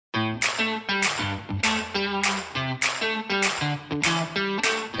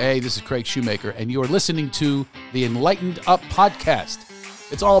Hey, this is Craig Shoemaker, and you are listening to the Enlightened Up podcast.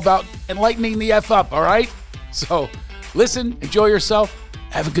 It's all about enlightening the F up, all right? So listen, enjoy yourself,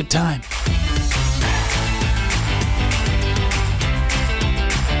 have a good time.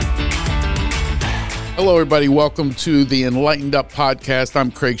 Hello, everybody. Welcome to the Enlightened Up podcast.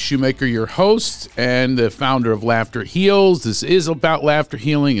 I'm Craig Shoemaker, your host and the founder of Laughter Heals. This is about laughter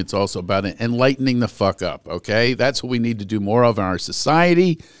healing. It's also about enlightening the fuck up, okay? That's what we need to do more of in our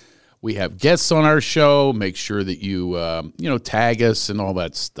society. We have guests on our show. Make sure that you, tag us and all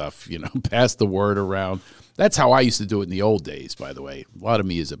that stuff, pass the word around. That's how I used to do it in the old days, by the way. A lot of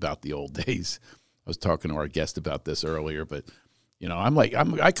me is about the old days. I was talking to our guest about this earlier, but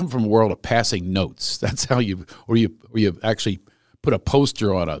I come from a world of passing notes. That's how you actually put a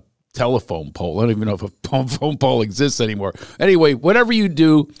poster on a telephone pole. I don't even know if a phone pole exists anymore. Anyway, whatever you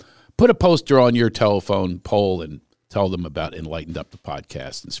do, put a poster on your telephone pole and tell them about Enlightened Up the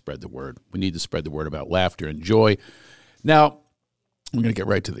podcast and spread the word. We need to spread the word about laughter and joy. Now, I'm going to get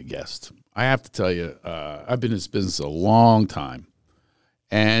right to the guest. I have to tell you, I've been in this business a long time.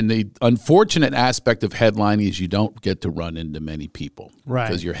 And the unfortunate aspect of headlining is you don't get to run into many people. Right.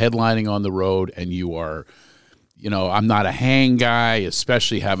 Because you're headlining on the road and you are, I'm not a hang guy,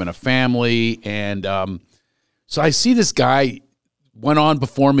 especially having a family. And so I see this guy went on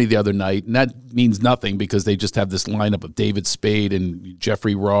before me the other night, and that means nothing because they just have this lineup of David Spade and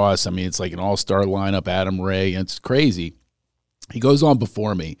Jeffrey Ross. I mean, it's like an all-star lineup, Adam Ray, and it's crazy. He goes on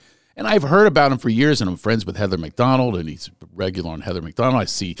before me. And I've heard about him for years, and I'm friends with Heather McDonald, and he's regular on Heather McDonald. I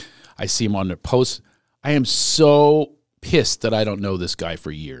see him on their posts. I am so pissed that I don't know this guy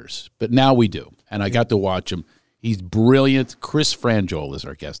for years, but now we do, and I got to watch him. He's brilliant. Chris Franjoul is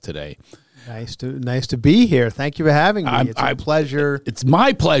our guest today. Nice to be here. Thank you for having me. It's a pleasure. It's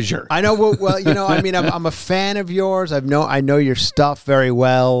my pleasure. I know. Well, I'm a fan of yours. I know your stuff very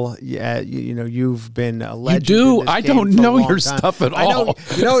well. Yeah, you've been a legend. You do. In this I game don't for a know long your time. stuff at all.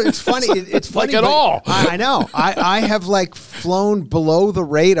 I know. It's funny. It's funny like at all. I know. I have flown below the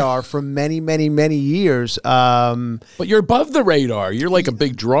radar for many, many, many years. But you're above the radar. You're like a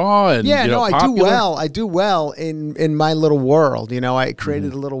big draw. And, I popular. do well. I do well in my little world. I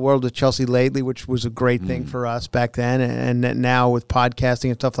created a little world with Chelsea Lately, which was a great thing for us back then, and now with podcasting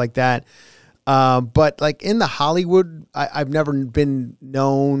and stuff like that. But like in the Hollywood, I've never been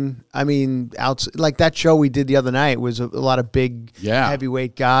known. I mean, like that show we did the other night was a lot of big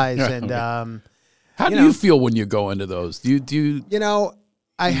heavyweight guys. And how do you feel when you go into those? Do you?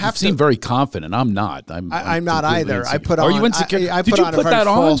 I have to seem very confident. I'm not. I'm not either. Insecure. I put on. Are you insecure? I put on a very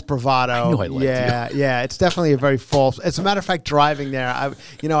false bravado. I know I liked you. Yeah. It's definitely a very false. As a matter of fact, driving there,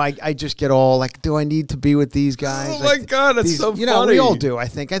 I just get all like, do I need to be with these guys? Oh my God, that's so funny. We all do. I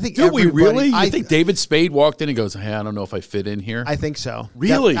think. Do we really? You think David Spade walked in and goes, "Hey, I don't know if I fit in here." I think so.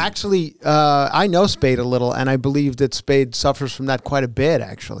 Really? Actually, I know Spade a little, and I believe that Spade suffers from that quite a bit.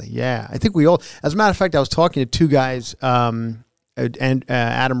 Actually, yeah. I think we all. As a matter of fact, I was talking to two guys. And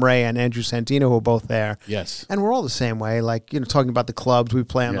Adam Ray and Andrew Santino, who are both there. Yes. And we're all the same way, like, talking about the clubs we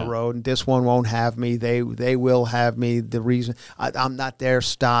play on the road, and this one won't have me. They will have me. The reason I'm not their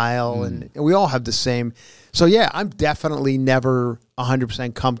style, and we all have the same. So, yeah, I'm definitely never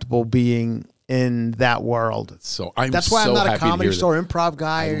 100% comfortable being in that world. So that's why I'm not a comedy store improv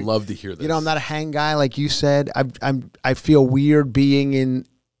guy. I love to hear this. I'm not a hang guy, like you said. I feel weird being in,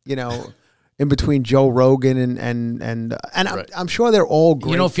 in between Joe Rogan and right. I'm sure they're all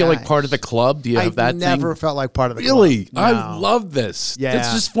great. You don't feel guys. like part of the club? Do you have that thing? I never felt like part of the club. Really? No. I love this. Yeah.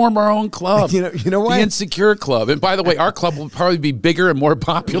 Let's just form our own club. You know what? The Insecure Club. And by the way, our club will probably be bigger and more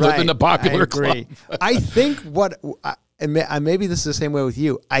popular than the popular club. I think and maybe this is the same way with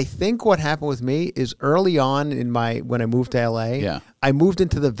you. I think what happened with me is early on when I moved to LA, I moved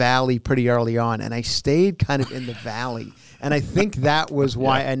into the Valley pretty early on, and I stayed kind of in the Valley. And I think that was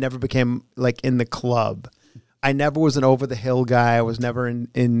why I never became like in the club. I never was an over the hill guy. I was never in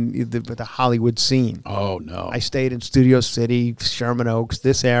the Hollywood scene. Oh no! I stayed in Studio City, Sherman Oaks,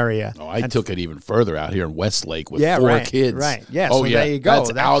 this area. Oh, I took it even further out here in Westlake with 4 kids. Right. Yeah. Oh so yeah. There you go.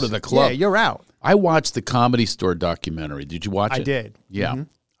 That's out of the club. Yeah, you're out. I watched the Comedy Store documentary. Did you watch it? I did. Yeah. Mm-hmm.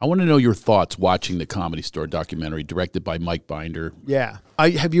 I want to know your thoughts watching the Comedy Store documentary directed by Mike Binder. Yeah.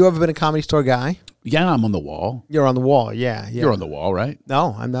 Have you ever been a Comedy Store guy? Yeah, I'm on the wall. You're on the wall. Yeah. You're on the wall, right?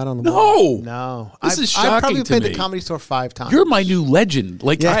 No, I'm not on the wall. No. This is shocking I've probably to been me. to Comedy Store 5 times. You're my new legend.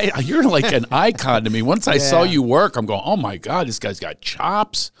 Like you're like an icon to me. Once I saw you work, I'm going, oh my God, this guy's got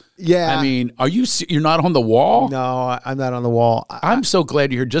chops. Yeah. I mean, you're not on the wall? No, I'm not on the wall. I'm so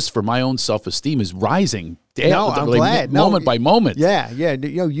glad you're here just for my own self-esteem is rising. No, I'm glad. Moment by moment. Yeah.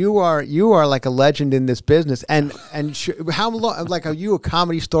 You are like a legend in this business. And how long? Like, are you a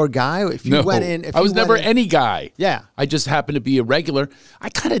Comedy Store guy? If you went in, I was never any guy. Yeah, I just happened to be a regular. I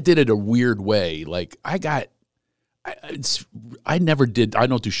kind of did it a weird way. Like I never did. I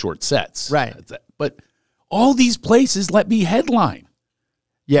don't do short sets, right? But all these places let me headline.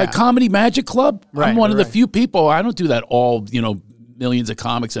 Yeah, like Comedy Magic Club. Right, I'm one of the few people. I don't do that all. Millions of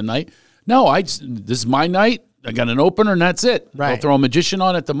comics a night. No, this is my night. I got an opener and that's it. Right. I'll throw a magician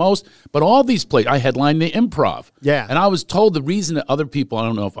on at the most. But all these places, I headlined the Improv. Yeah. And I was told the reason that other people, I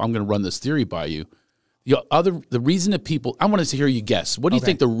don't know if I'm going to run this theory by you. The reason that people, I want to hear you guess. What do you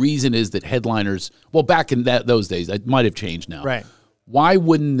think the reason is that headliners, well, back in those days, it might have changed now. Right. Why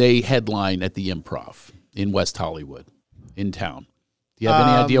wouldn't they headline at the Improv in West Hollywood, in town? Do you have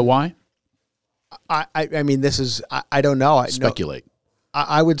any idea why? I mean, this is, I don't know. Speculate.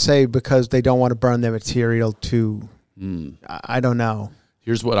 I would say because they don't want to burn their material to, I don't know.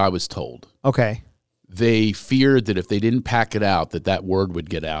 Here's what I was told. Okay. They feared that if they didn't pack it out, that word would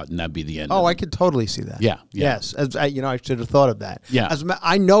get out and that'd be the end. Oh, I could totally see that. Yeah. Yes. I should have thought of that. Yeah.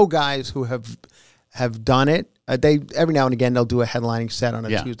 I know guys who have done it. They every now and again they'll do a headlining set on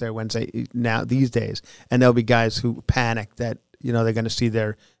a Tuesday or Wednesday now these days, and there'll be guys who panic that they're going to see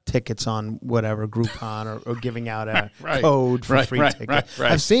their tickets on whatever Groupon or giving out a code for free ticket.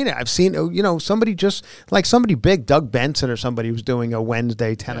 Right. I've seen it. I've seen somebody just like somebody big, Doug Benson or somebody was doing a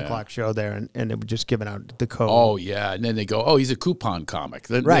Wednesday 10 o'clock show there, and they were just giving out the code. Oh yeah, and then they go, oh, he's a coupon comic.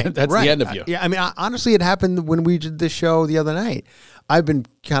 That's the end of you. Yeah, I mean, honestly, it happened when we did this show the other night. I've been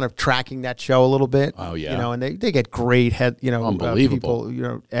kind of tracking that show a little bit. Oh yeah, and they get great unbelievable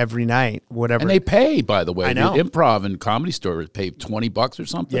people, every night, whatever. And they pay, by the way. I know. The Improv and Comedy Store pay $20 or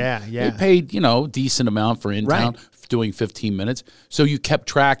something. Yeah. They paid decent amount for in town doing 15 minutes. So you kept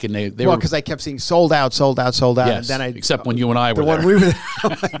track, and they were because I kept seeing sold out. Yes, and then except when you and I were the one there. we were.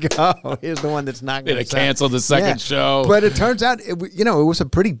 Oh my God! Here's the one that's not going to cancel the second show. But it turns out it was a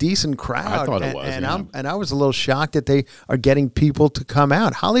pretty decent crowd. I thought it was, and I was a little shocked that they are getting people to come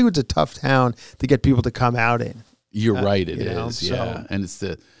out. Hollywood's a tough town to get people to come out in. You're right. It is. Yeah, and it's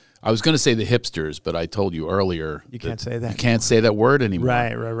I was going to say the hipsters, but I told you earlier. You can't say that. You can't say that word anymore.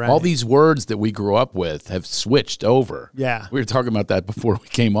 Right. All these words that we grew up with have switched over. Yeah. We were talking about that before we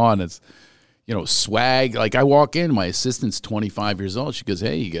came on. It's, swag. Like I walk in, my assistant's 25 years old. She goes,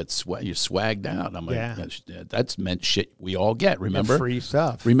 hey, you're swagged out. And I'm like, that's meant shit we all get. Remember? Free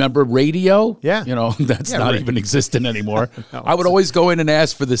stuff. Remember radio? Yeah. That's not even existing anymore. No, I would always go in and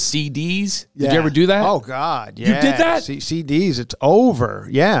ask for the CDs. Did you ever do that? Oh God. Yeah. You did that? CDs, it's over.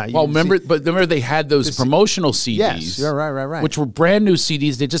 Yeah. Well, remember they had those promotional CDs. Yes. Right. Which were brand new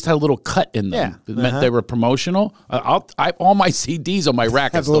CDs. They just had a little cut in them. Yeah. It meant they were promotional. All my CDs on my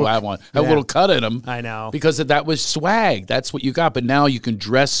rack, I still have one. Have a little cut in them. I know. Because that was swag. That's what you got. But now you can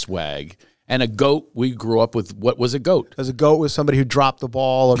dress swag. And a goat, we grew up with, what was a goat? As a goat was somebody who dropped the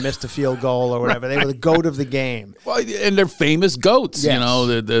ball or missed a field goal or whatever. They were the goat of the game. Well, and they're famous goats.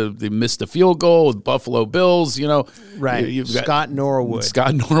 Yes. They missed a field goal with Buffalo Bills, Right. You've got Scott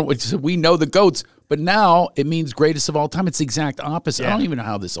Norwood. So we know the goats. But now it means greatest of all time. It's the exact opposite. I don't even know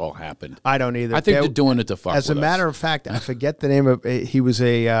how this all happened. I don't either. I think they're doing it to fuck with us. As a matter of fact, I forget the name of he was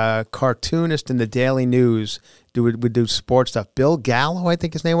a cartoonist in the Daily News. Would do sports stuff. Bill Gallo, I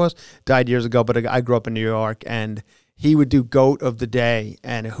think his name was, died years ago. But I grew up in New York, and he would do Goat of the Day,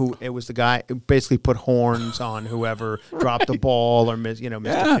 and it was the guy who basically put horns on whoever dropped the ball or missed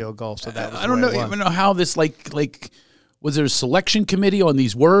a field goal. So that was I don't even know how this like. Was there a selection committee on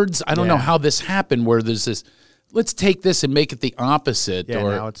these words? I don't know how this happened where there's this, let's take this and make it the opposite. Yeah,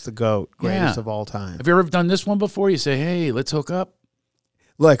 now it's the GOAT, greatest of all time. Have you ever done this one before? You say, hey, let's hook up?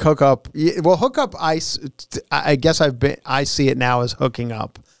 Like hook up. Well, hook up, I guess I see it now as hooking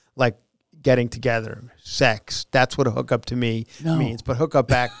up, like getting together, sex. That's what a hookup to me means. But hook up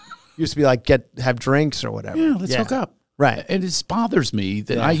back used to be like have drinks or whatever. Yeah, let's hook up. Right. And it bothers me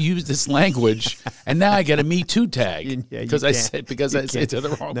that I use this language and now I get a Me Too tag because I said to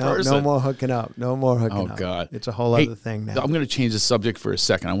the wrong person. No more hooking up. No more hooking up. Oh, God. It's a whole other thing now. I'm going to change the subject for a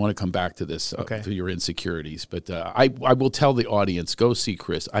second. I want to come back to this, to your insecurities. But I will tell the audience, go see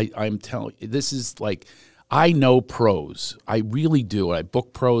Chris. I'm telling you, this is like, I know pros. I really do. I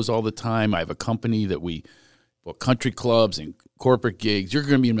book pros all the time. I have a company that we country clubs and corporate gigs. You're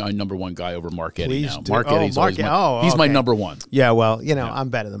going to be my number one guy over Mark Eddy now. Do. Mark Eddy's Mark, he's my number one. Yeah, well, I'm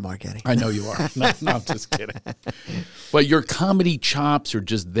better than Mark Eddy. I know you are. No, I'm just kidding. But your comedy chops are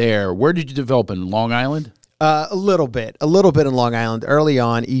just there. Where did you develop, in Long Island? A little bit in Long Island. Early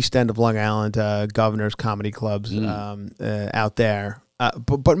on, East End of Long Island, Governor's Comedy Clubs out there.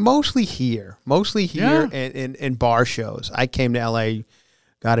 But mostly here. In bar shows. I came to L.A.,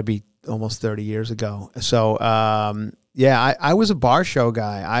 got to be almost 30 years ago. So, I was a bar show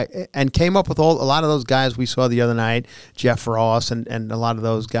guy. And came up with a lot of those guys we saw the other night, Jeff Ross and a lot of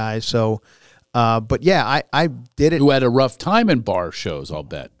those guys. So, but yeah, I did it. Who had a rough time in bar shows, I'll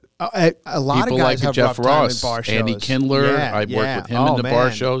bet. A lot People of guys like have Jeff rough Ross, time in bar shows. Andy Kindler. I worked with him in the bar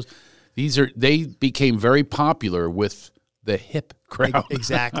shows. They became very popular with the hip crowd.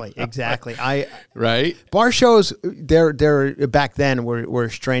 Exactly. Right? Bar shows, they're back then were a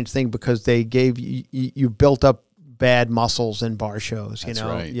strange thing because they gave you built up bad muscles in bar shows, That's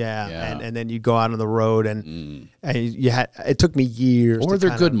right. Yeah. And then you go out on the road and you had, it took me years. Or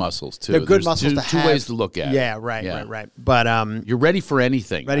they're good muscles too. They're good muscles to have. Two ways to look at it. Yeah, right. But you're ready for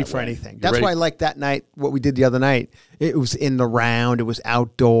anything. That's why I like that night, what we did the other night. It was in the round. It was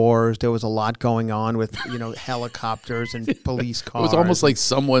outdoors. There was a lot going on with, helicopters and police cars. It was almost like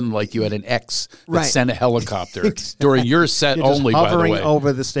someone like you had an ex that sent a helicopter during your set only, by the way. Hovering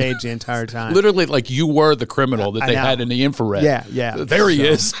over the stage the entire time. Literally like you were the criminal that they had in the infrared. Yeah. There he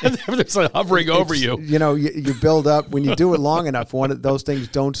is. It's like hovering over you. You build up. When you do it long enough, one of those things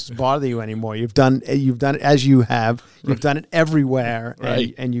don't bother you anymore. You've done it as you have. You've done it everywhere,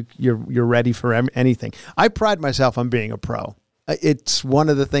 right? And you're ready for anything. I pride myself on being a pro. It's one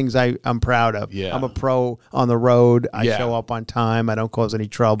of the things I'm proud of. Yeah. I'm a pro on the road. I show up on time. I don't cause any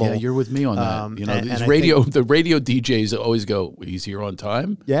trouble. Yeah, you're with me on that. The radio DJs always go, he's here on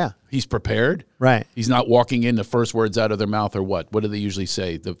time. Yeah. He's prepared. Right. He's not walking in the first words out of their mouth or what? What do they usually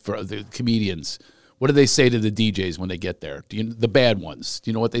say? The comedians. What do they say to the DJs when they get there? The bad ones.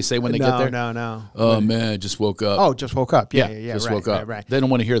 Do you know what they say when they get there? No. Oh, man, I just woke up. Oh, just woke up. Yeah. Just right, woke up. Right. They don't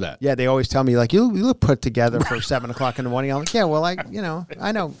want to hear that. Yeah, they always tell me, like, you look put together for 7 o'clock in the morning. I'm like, yeah, well, I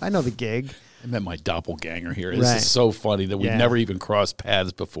know the gig. I met my doppelganger here. This is so funny that we've never even crossed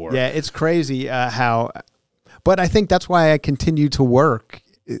paths before. Yeah, it's crazy but I think that's why I continue to work,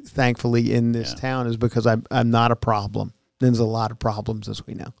 thankfully, in this town, is because I'm not a problem. There's a lot of problems, as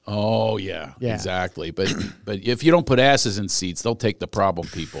we know. Oh, yeah. Exactly. But if you don't put asses in seats, they'll take the problem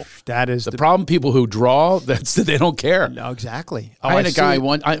people. That is the problem people who draw. They don't care. No, exactly. I had a guy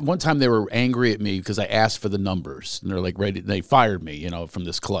one time. They were angry at me because I asked for the numbers, and they're like, ready. They fired me, from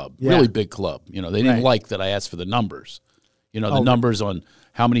this club, really big club. They didn't like that I asked for the numbers. The numbers on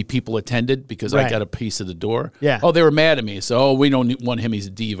how many people attended because I got a piece of the door. Yeah. Oh, they were mad at me. So we don't want him. He's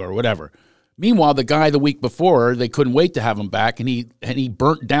a diva or whatever. Meanwhile, the guy the week before, they couldn't wait to have him back, and he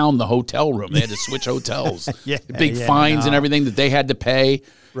burnt down the hotel room. They had to switch hotels. Big fines and everything that they had to pay.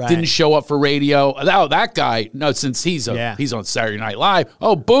 Right. Didn't show up for radio. Oh, that guy, since he's on Saturday Night Live,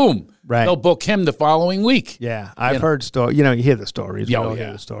 boom. Right. They'll book him the following week. Yeah, I've heard stories. You hear the stories. We all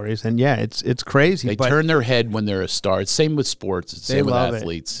hear the stories. And, it's crazy. They turn their head when they're a star. It's same with sports. It's same with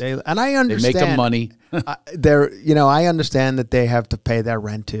athletes. And I understand. They make them money. I understand that they have to pay their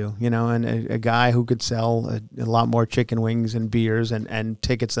rent too. And a guy who could sell a lot more chicken wings and beers and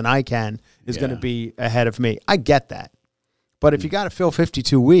tickets than I can is going to be ahead of me. I get that. But if you got to fill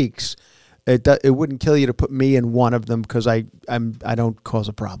 52 weeks... It wouldn't kill you to put me in one of them because I don't cause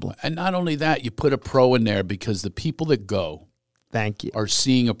a problem. And not only that, you put a pro in there because the people that go, thank you, are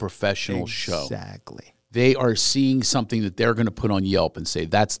seeing a professional show. Exactly. They are seeing something that they're going to put on Yelp and say,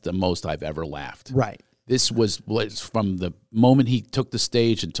 that's the most I've ever laughed. Right. This was from the moment he took the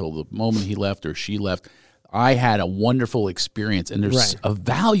stage until the moment he left or she left. I had a wonderful experience, and there's a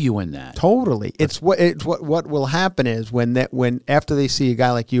value in that. Totally. It's what will happen is when after they see a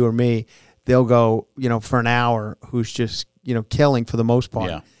guy like you or me, they'll go, for an hour, who's just, killing for the most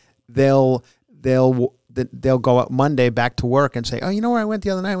part. Yeah. They'll go out Monday back to work and say, oh, you know where I went the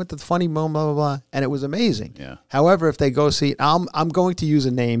other night? I went to the Funny Bone, blah, blah, blah. And it was amazing. Yeah. However, if they go see, I'm going to use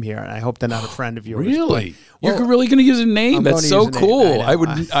a name here, and I hope they're not a friend of yours. Really? You're really going to use a name? That's so cool.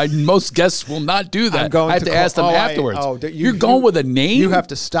 Most guests will not do that. I have to ask them afterwards. You're going with a name? You have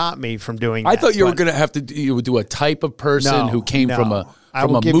to stop me from doing that. I thought you were going to have to do a type of person who came from a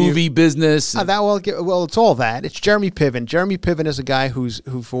movie business. Well, it's all that. It's Jeremy Piven. Jeremy Piven is a guy who,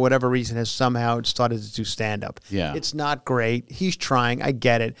 for whatever reason, has somehow started to do stand-up. Yeah. It's not great. He's trying. I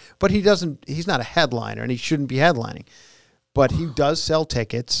get it. But he's not a headliner, and he shouldn't be headlining. But he does sell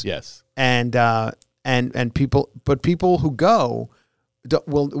tickets. Yes. And people who go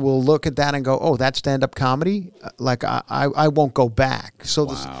will look at that and go, oh, that's stand-up comedy? Like, I won't go back. So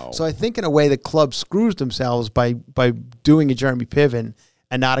so I think in a way the club screws themselves by doing a Jeremy Piven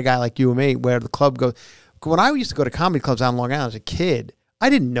and not a guy like you and me, where the club goes. When I used to go to comedy clubs out in Long Island as a kid, I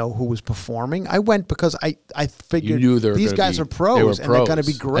didn't know who was performing. I went because I figured these guys are pros and they're going to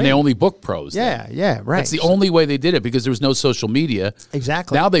be great. And they only book pros. Yeah, right. That's the only way they did it because there was no social media.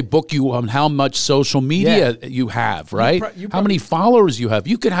 Exactly. Now they book you on how much social media you have, right? How many followers you have.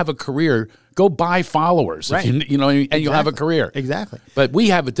 You could have a career. Go buy followers, right? And you'll have a career. Exactly. But we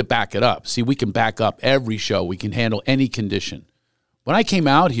have it to back it up. See, we can back up every show. We can handle any condition. When I came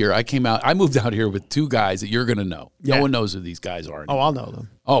out here, I moved out here with two guys that you're going to know. Yeah. No one knows who these guys are anymore. Oh, I'll know them.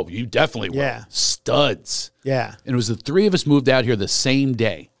 Oh, you definitely will. Yeah. Studs. Yeah. And it was the three of us moved out here the same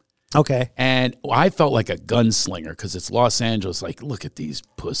day. Okay. And I felt like a gunslinger because it's Los Angeles. Like, look at these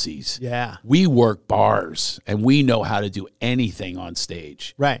pussies. Yeah. We work bars, and we know how to do anything on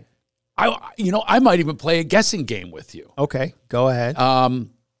stage. Right. I might even play a guessing game with you. Okay. Go ahead.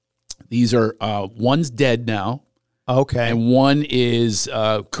 These are, one's dead now. Okay. And one is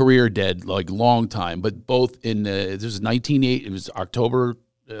career dead, like long time, but both in this was it was October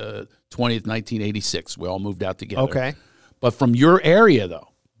 20th, 1986. We all moved out together. Okay. But from your area though,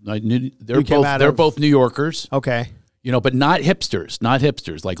 they're both New Yorkers. Okay. But not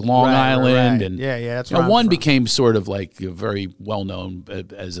hipsters like Long Island and that's one became sort of like very well known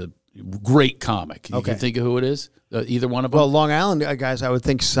as a great comic. You can think of who it is? Either one of them? Well, Long Island guys, I would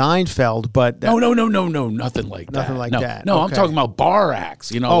think Seinfeld, but... No, nothing like that. Nothing like that. No, I'm talking about bar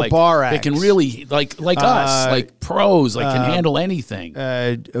acts, bar acts. They can really, like us, like pros, can handle anything.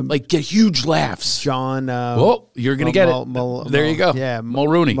 Like get huge laughs. John... you're going to get it. There you go. Yeah.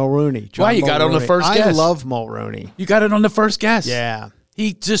 Mulrooney. Why, you got it on the first guess. I love Mulrooney. You got it on the first guess. Yeah.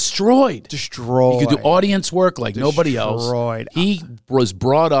 He destroyed. He could do audience work like nobody else. He was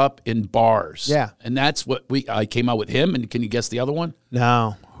brought up in bars. Yeah. And that's what I came out with him. And can you guess the other one?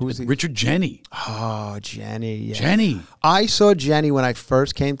 No. Who is he? Richard Jenny. Oh, Jenny. Yeah. Jenny. I saw Jenny when I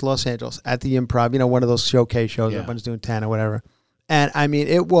first came to Los Angeles at the Improv, one of those showcase shows. Everyone's doing 10 or whatever. And I mean,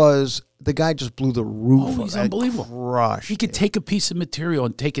 it was, the guy just blew the roof. Oh, he's unbelievable. Crushed. He could take a piece of material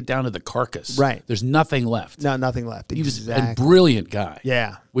and take it down to the carcass. Right. There's nothing left. No, nothing left. He was a brilliant guy.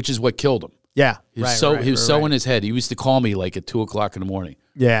 Yeah. Which is what killed him. Yeah. He was so in his head. He used to call me like at 2:00 in the morning.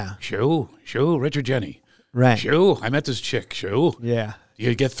 Yeah. Shoo, Richard Jenny. Right. Shoo, I met this chick. Shoo. Yeah.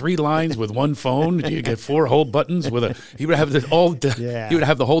 You get 3 lines with one phone. You get 4 whole buttons with a. He would have He would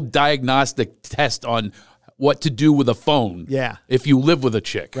have the whole diagnostic test on what to do with a phone. Yeah. If you live with a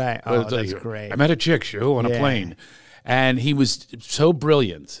chick. Right. Oh, that's great. I met a chick, on a plane. And he was so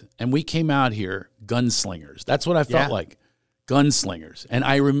brilliant. And we came out here gunslingers. That's what I felt like. Gunslingers. And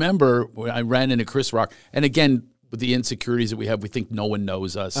I remember when I ran into Chris Rock. And again, with the insecurities that we have, we think no one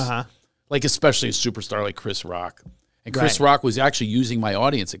knows us. Like especially a superstar like Chris Rock. And Chris Rock was actually using my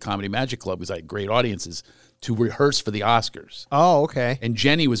audience at Comedy Magic Club, because I had great audiences, to rehearse for the Oscars. Oh, okay. And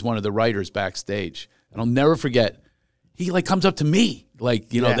Jenny was one of the writers backstage. And I'll never forget, he comes up to me,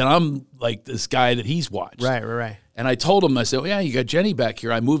 that I'm like this guy that he's watched. Right. And I told him, I said, you got Jenny back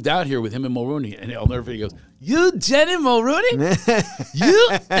here. I moved out here with him and Mulrooney. And I'll never forget, he goes, you, Jenny Mulrooney? You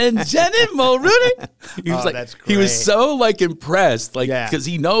and Jenny Mulrooney? He was that's great. He was so impressed, because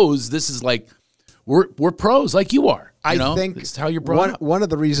he knows this is we're pros like you are. I think it's how you're brought up. One of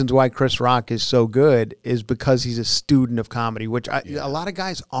the reasons why Chris Rock is so good is because he's a student of comedy, which a lot of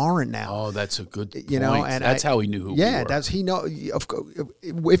guys aren't now. Oh, that's a good point. And that's how he knew who we were.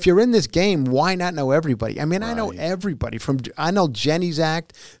 If you're in this game, why not know everybody? I mean, I know everybody I know Jenny's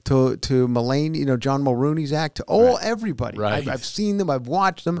act to Mulaney, John Mulrooney's act to everybody. Right. I've seen them. I've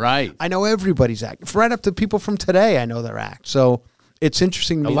watched them. Right. I know everybody's act. Right up to people from today, I know their act. So it's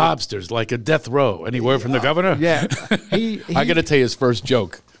interesting to me. The lobster's like a death row. Anywhere from the governor? Yeah. I got to tell you his first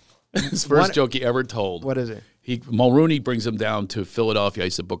joke. His first joke he ever told. What is it? Mulrooney brings him down to Philadelphia. I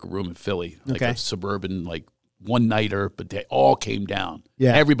used to book a room in Philly, a suburban, one-nighter, but they all came down.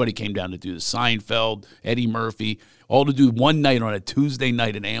 Yeah. Everybody came down to do the Seinfeld, Eddie Murphy, all to do one night on a Tuesday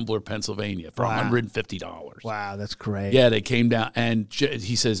night in Ambler, Pennsylvania for $150. Wow, that's great. Yeah, they came down, and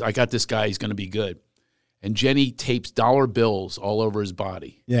he says, I got this guy. He's going to be good. And Jenny tapes dollar bills all over his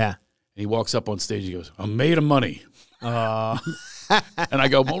body. Yeah. And he walks up on stage. He goes, I'm made of money. And I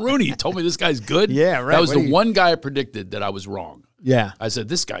go, Mulrooney, you told me this guy's good? Yeah, right. That was one guy I predicted that I was wrong. Yeah. I said,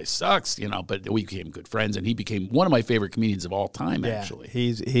 this guy sucks, but we became good friends, and he became one of my favorite comedians of all time, actually.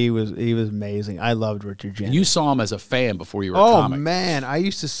 He was amazing. I loved Richard Jenny. And you saw him as a fan before you were a comic. Oh, man. I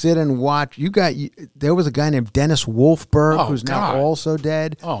used to sit and watch. There was a guy named Dennis Wolfberg who's now also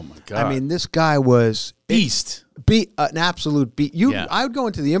dead. Oh, my God. I mean, this guy was... Beast. An absolute beat. I would go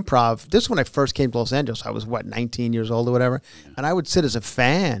into the Improv. This is when I first came to Los Angeles. I was 19 years old or whatever, and I would sit as a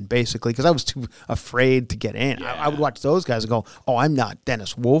fan basically because I was too afraid to get in. I would watch those guys and go, "Oh, I'm not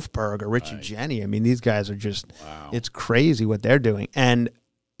Dennis Wolfberg or Richard Jeni. I mean, these guys are just. Wow. It's crazy what they're doing." And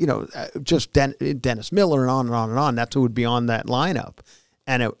just Dennis Miller and on and on and on. That's who would be on that lineup,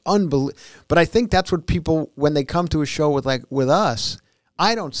 and But I think that's what people when they come to a show with us.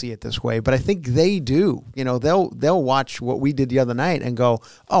 I don't see it this way, but I think they do. They'll watch what we did the other night and go,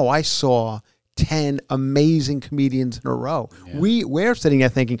 "Oh, I saw 10 amazing comedians in a row." Yeah. We're sitting there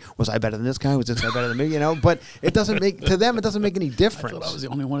thinking, "Was I better than this guy? Was this guy better than me?" But it doesn't make to them. It doesn't make any difference. I thought I was the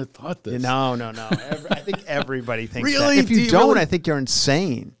only one that thought this. No. I think everybody thinks really? that. If you don't, really? I think you're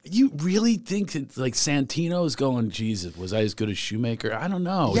insane. You really think that, like Santino's going, Jesus, was I as good as Shoemaker? I don't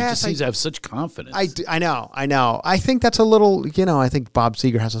know. Yes, he just seems to have such confidence. I know. I think that's a little. I think Bob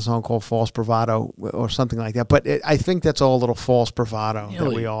Seger has a song called "False Bravado" or something like that. But I think that's all a little false bravado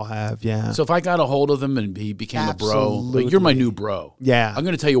that we all have. Yeah. So if I got a hold of him and he became a bro, like, you're my new bro. Yeah. I'm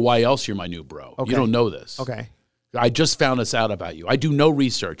going to tell you why else you're my new bro. Okay. You don't know this. Okay. I just found this out about you. I do no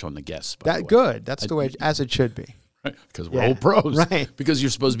research on the guests. Good. That's the way, as it should be. Because we're old pros. Right. Because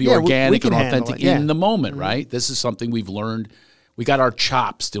you're supposed to be organic and authentic in the moment, right? This is something we've learned. We got our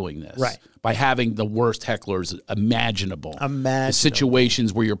chops doing this. Right. By having the worst hecklers imaginable. The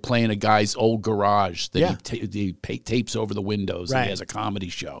situations where you're playing a guy's old garage that he tapes over the windows and he has a comedy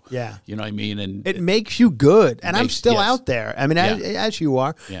show. Yeah. You know what I mean? And it makes you good. And I'm still out there. I mean, as you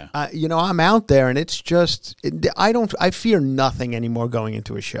are. Yeah. I'm out there, and it's just, I fear nothing anymore going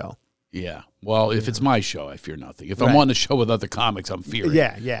into a show. Yeah. Well, if it's my show, I fear nothing. If I'm on the show with other comics, I'm fearing.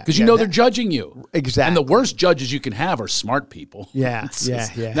 Yeah. Because they're judging you. Exactly. And the worst judges you can have are smart people. Yeah.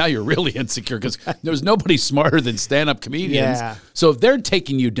 Now you're really insecure because there's nobody smarter than stand-up comedians. Yeah. So if they're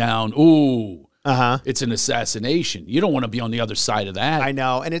taking you down, it's an assassination. You don't want to be on the other side of that. I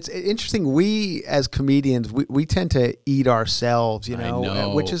know. And it's interesting. We, as comedians, we tend to eat ourselves, I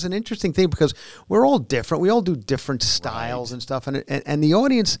know. Which is an interesting thing because we're all different. We all do different styles and stuff. And the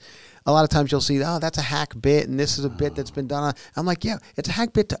audience, a lot of times you'll see, that's a hack bit, and this is a bit that's been done. I'm like, yeah, it's a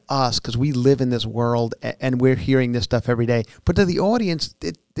hack bit to us because we live in this world and we're hearing this stuff every day. But to the audience,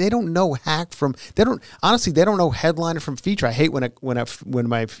 they don't know hack from. They don't know headliner from feature. I hate when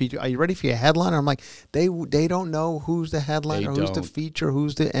my feature. Are you ready for your headliner? I'm like, they don't know who's the headliner, who's the feature,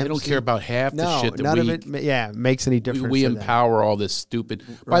 who's the MC. They don't care about half the shit that none of it. Yeah, makes any difference. We empower all this stupid.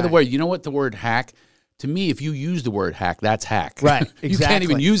 By the way, you know what the word hack. To me, if you use the word hack, that's hack. Right, exactly. You can't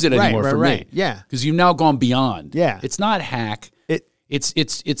even use it anymore for me. Yeah. Because you've now gone beyond. Yeah. It's not hack.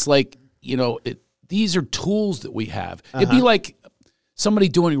 It's like, these are tools that we have. It'd be like somebody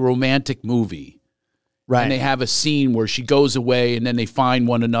doing a romantic movie. Right. And they have a scene where she goes away and then they find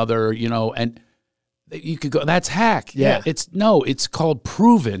one another, and you could go, that's hack. Yeah. It's called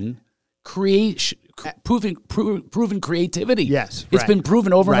proven creation. Proven creativity. Yes, it's been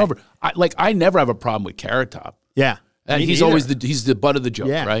proven over and over. I never have a problem with Carrot Top. Yeah, he's always the butt of the joke,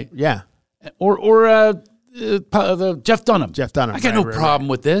 right? Yeah, or Jeff Dunham. I got no problem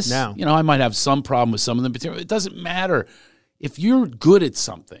with this. No, I might have some problem with some of the material. It doesn't matter if you're good at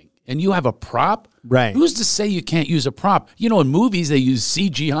something and you have a prop. Right. Who's to say you can't use a prop? In movies they use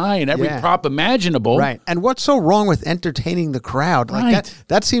CGI and every prop imaginable. Right. And what's so wrong with entertaining the crowd? Like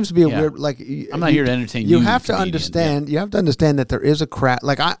that seems to be a weird. Like I'm not here to entertain you. You have to understand. Yeah. You have to understand that there is a crowd.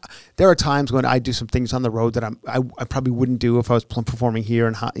 Like there are times when I do some things on the road that I probably wouldn't do if I was performing here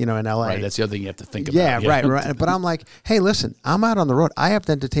in LA. Right. That's the other thing you have to think about. Yeah. Right. But I'm like, hey, listen, I'm out on the road. I have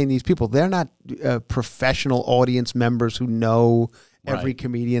to entertain these people. They're not professional audience members who know every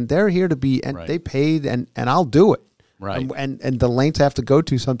comedian. They're here to be, and they paid, and I'll do it. Right. And the lengths I have to go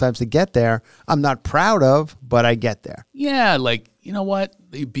to sometimes to get there, I'm not proud of, but I get there. Yeah, like, you know what?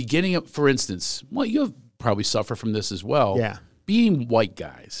 The beginning of, for instance, you'll probably suffer from this as well. Yeah. Being white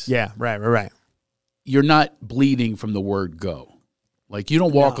guys. Yeah, right. You're not bleeding from the word go. Like, you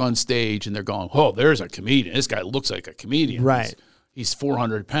don't walk on stage and they're going, oh, there's a comedian. This guy looks like a comedian. Right. He's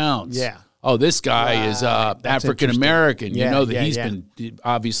 400 pounds. Yeah. Oh, this guy is African-American. That he's been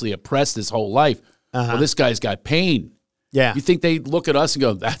obviously oppressed his whole life. Well, this guy's got pain. Yeah. You think they look at us and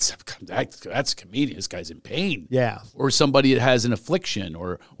go, that's a comedian. This guy's in pain. Yeah. Or somebody that has an affliction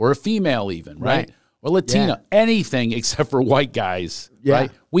or a female even, right? Or Latina, anything except for white guys, right?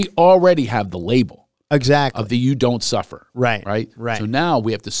 We already have the label. Exactly. Of the you don't suffer. Right. So now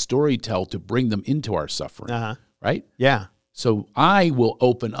we have to storytell to bring them into our suffering. Right? Yeah. So I will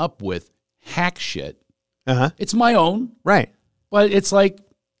open up with hack shit. Uh-huh. It's my own. Right. But it's like,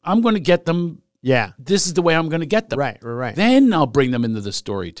 I'm going to get them Yeah. This is the way I'm going to get them. Right. Then I'll bring them into the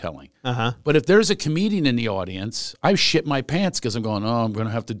storytelling. Uh-huh. But if there's a comedian in the audience, I shit my pants because I'm going, I'm going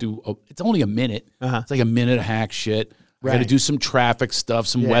to have to do, it's only a minute. It's like a minute of hack shit. I got to do some traffic stuff,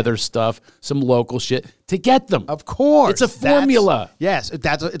 some weather stuff, some local shit to get them. Of course. It's a formula.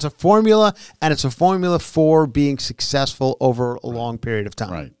 It's a formula, and it's a formula for being successful over a long period of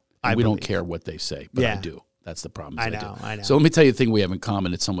time. Right. And we don't care what they say, but I do. That's the problem. I know. So let me tell you the thing we have in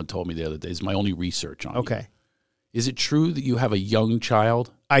common that someone told me the other day. Is my only research on Okay. you. Is it true that you have a young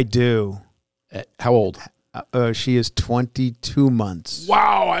child? I do. How old? She is 22 months.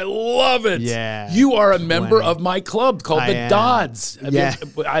 Wow, I love it. Yeah. You are a member of my club called the Dodds.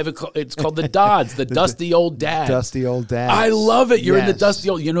 It's called the Dodds, the Dusty Old Dads. Dusty Old Dads. I love it. You're in the Dusty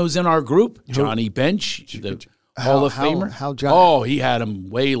Old. You know who's in our group? Johnny Bench, the Hall of Famer. How Johnny? Oh, he had him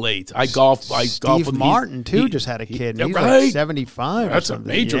way late. I golf Steve Martin too just had a kid. He's right? like 75. That's a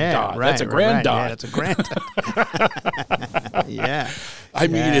major Dodd. That's a grand Dodd. Yeah, that's a grand Dodd. Yeah. I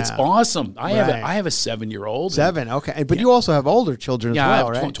mean, it's awesome. I have a 7-year-old. 7, okay. But you also have older children as well, I have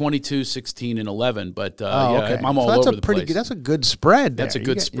right? 22, 16, and 11. But okay. I'm all over the place. That's a good spread there. That's a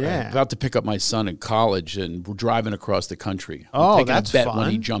good spread. Yeah. About to pick up my son in college, and we're driving across the country. I'm taking that's a bet fun.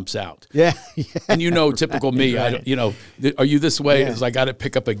 when he jumps out. Yeah. And typical me. Right. Are you this way? Because I got to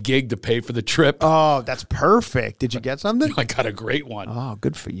pick up a gig to pay for the trip. Oh, that's perfect. Did you get something? I got a great one. Oh,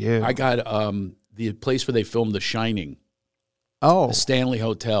 good for you. I got the place where they filmed The Shining. Oh, the Stanley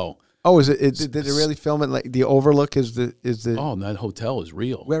Hotel. Oh, is it? Did they really film it? Like the Overlook is the? Oh, that hotel is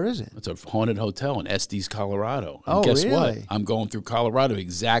real. Where is it? It's a haunted hotel in Estes, Colorado. And guess really? what? I'm going through Colorado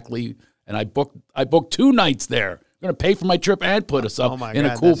exactly, and I booked 2 nights there. I'm going to pay for my trip and put us up in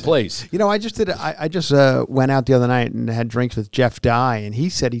a cool place. I just did. I just went out the other night and had drinks with Jeff Dye, and he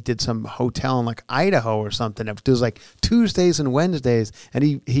said he did some hotel in like Idaho or something. It was like Tuesdays and Wednesdays, and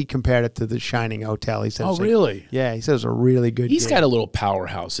he compared it to the Shining Hotel. He said, "Oh, really? Yeah." He said it was a really good. He's got a little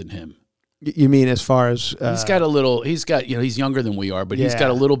powerhouse in him. You mean as far as he's got a little? He's got he's younger than we are, but he's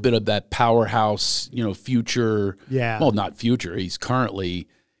got a little bit of that powerhouse. Future. Yeah. Well, not future. He's currently.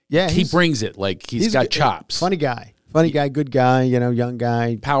 Yeah, he brings it. Like he's got chops. Funny guy, good guy. Young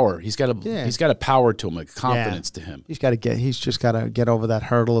guy. Power. He's got a power to him, a confidence to him. He's just got to get over that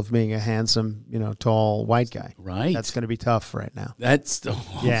hurdle of being a handsome, tall white guy. Right. That's going to be tough right now. That's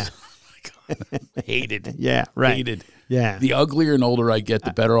yeah. Hated. Yeah. Right. Hated. Yeah. The uglier and older I get,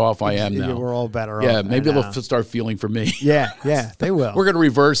 the better off I am now. We're all better off. Yeah, maybe they'll start feeling for me. Yeah, they will. We're going to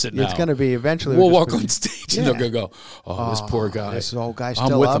reverse it now. It's going to be eventually. We'll walk on stage and they're going to go, this poor guy. This old guy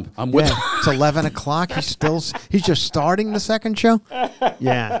still up. I'm with him. It's 11 o'clock. He's just starting the second show.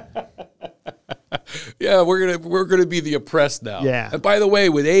 Yeah. Yeah, we're gonna be the oppressed now. Yeah. And by the way,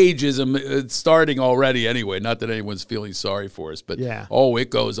 with ageism, it's starting already anyway. Not that anyone's feeling sorry for us, but it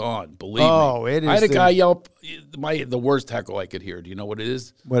goes on. Believe me. It is. I had a guy yell the worst heckle I could hear. Do you know what it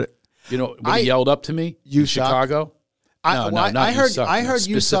is? What? When he yelled up to me in Chicago. I heard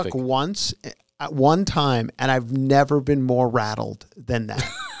you suck once at one time, and I've never been more rattled than that.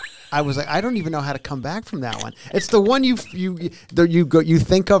 I was like, I don't even know how to come back from that one. It's the one you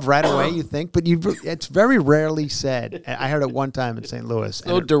think of right away. But it's very rarely said. I heard it one time in St. Louis.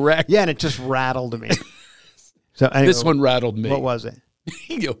 So direct. Yeah, and it just rattled me. So anyway, this one rattled me. What was it?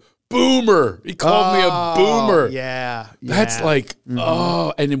 Boomer. He called me a boomer. Yeah. That's like,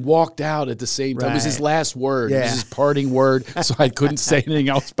 and then walked out at the same time. It was his last word. It was his parting word. So I couldn't say anything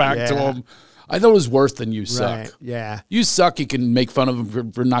else back to him. I thought it was worse than you suck. Right. Yeah. You suck. You can make fun of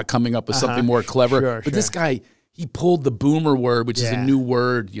him for not coming up with something more clever. But this guy, he pulled the boomer word, which is a new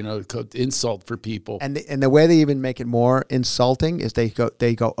word, insult for people. And the way they even make it more insulting is they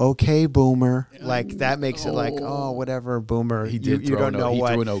go okay, boomer. Like that makes it like, oh, whatever, boomer. He did. You don't know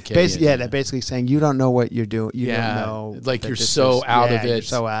what. Threw an okay. They're basically saying you don't know what you're doing. You don't know. Like you're so out of it. You're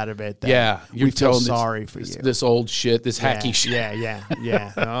so out of it. You're we feel sorry for you. This old shit. This hacky shit.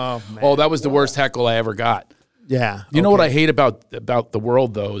 Yeah. Oh man. Oh, that was the worst heckle I ever got. Yeah. You know what I hate about the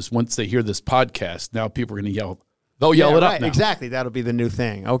world, though, is once they hear this podcast, now people are going to yell. They'll yell it up now. Exactly. That'll be the new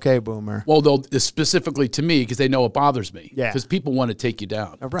thing. Okay, boomer. Well, they'll specifically to me because they know it bothers me. Yeah. Because people want to take you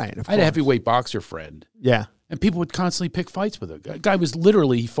down. Right. I had a heavyweight boxer friend. Yeah. And people would constantly pick fights with him. A guy was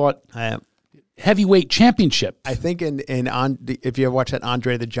literally, he fought heavyweight championship. I think if you ever watch that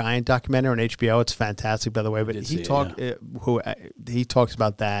Andre the Giant documentary on HBO, it's fantastic, by the way. But he talks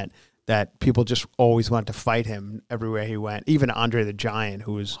about that people just always wanted to fight him everywhere he went. Even Andre the Giant,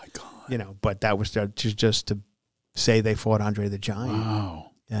 who was, but that was just to say they fought Andre the Giant.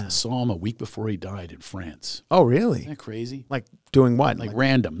 Wow. Yeah. I saw him a week before he died in France. Oh, really? Isn't that crazy? Like doing what? Like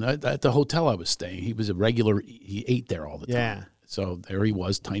random. At the hotel I was staying, he was a regular, he ate there all the time. Yeah. So there he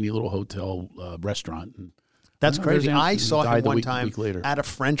was, tiny little hotel restaurant. And, that's crazy. I saw him one time at a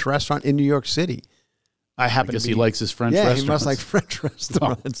French restaurant in New York City. I guess he likes his French restaurants. Yeah, he must like French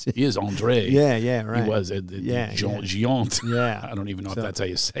restaurants. He is André. Yeah, right. He was Giant. Yeah. I don't even know if that's how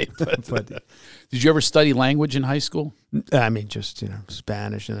you say it. But did you ever study language in high school? I mean, just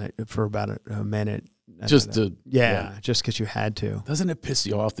Spanish, and for about a minute. Just because you had to. Doesn't it piss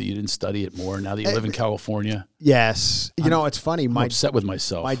you off that you didn't study it more now that you live in California? Yes. It's funny. I'm upset with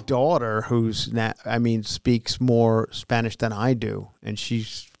myself. My daughter, speaks more Spanish than I do, and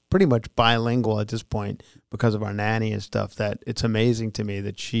she's pretty much bilingual at this point because of our nanny and stuff, that it's amazing to me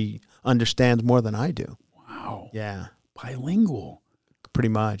that she understands more than I do. Wow. Yeah. Bilingual. Pretty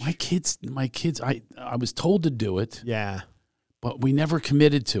much. My kids, I was told to do it. Yeah. But we never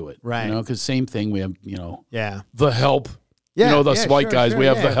committed to it. Right. Because same thing, we have, yeah, The Help. Yeah, white guys, we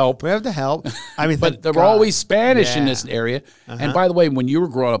have The Help. We have The Help. I mean, but there were always Spanish in this area. And by the way, when you were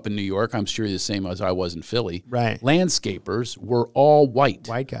growing up in New York, I'm sure you're the same as I was in Philly. Right. Landscapers were all white.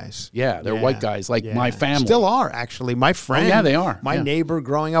 White guys. Yeah, they're white guys, like my family. Still are, actually. My friend. Oh, yeah, they are. My neighbor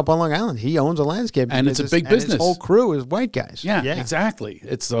growing up on Long Island, he owns a landscaping business. And it's a big business. His whole crew is white guys. Yeah, exactly.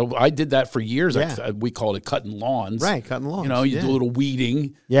 So I did that for years. Yeah. We called it cutting lawns. Right, cutting lawns. You do a little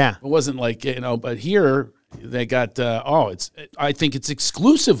weeding. Yeah. It wasn't like, but here they got, I think it's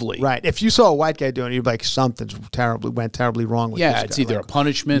exclusively. Right. If you saw a white guy doing it, you'd be like, something's went terribly wrong with this guy. It's either a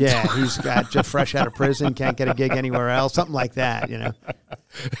punishment. Yeah, he's got just fresh out of prison, can't get a gig anywhere else, something like that,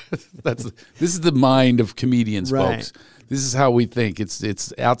 This is the mind of comedians, folks. This is how we think.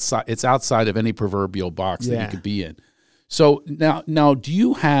 It's outside of any proverbial box that you could be in. So now, do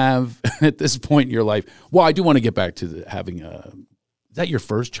you have at this point in your life? Well, I do want to get back to having a. Is that your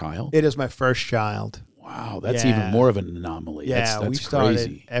first child? It is my first child. Wow, that's even more of an anomaly. Yeah, that's we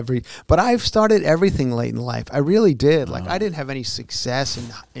started crazy. But I've started everything late in life. I really did. Like I didn't have any success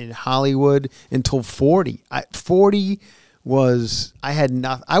in Hollywood until 40. 40 was I had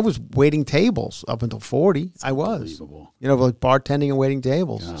nothing. I was waiting tables up until 40. It's I was unbelievable. Like bartending and waiting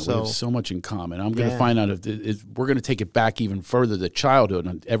tables. God, we have so much in common. I'm going to find out if we're going to take it back even further to childhood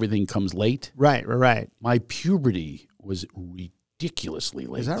and everything comes late. Right. My puberty was ridiculously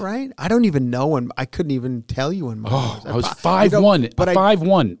late. Is that right? I don't even know when. I couldn't even tell you when mine was. I was 5'1", but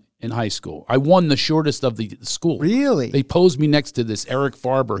 5'1" in high school. I won the shortest of the school. Really? They posed me next to this Eric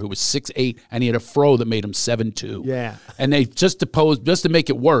Farber who was 6'8", and he had a fro that made him 7'2". Yeah. And they just to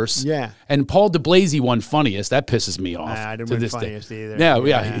make it worse. Yeah. And Paul DeBlazy won funniest. That pisses me off. I didn't win funniest either.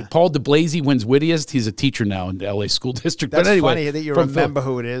 Yeah. Paul DeBlazy wins wittiest. He's a teacher now in the LA School District. That's but anyway, funny that you remember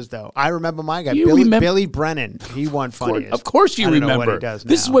who it is, though. I remember my guy, Billy Brennan. He won funniest. Of course you remember. I don't know what he does now.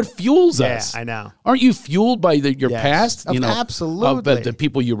 This is what fuels us. Yeah, I know. Aren't you fueled by your past? Absolutely. But the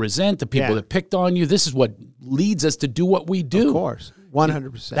people you resent, the people that picked on you. This is what leads us to do what we do. Of course.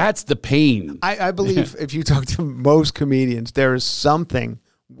 100%. That's the pain. I believe if you talk to most comedians, there is something,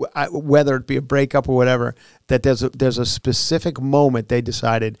 whether it be a breakup or whatever, that there's a specific moment they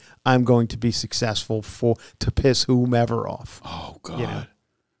decided, I'm going to be successful to piss whomever off. Oh, God.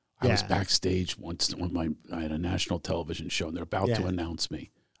 I was backstage once when I had a national television show, and they're about to announce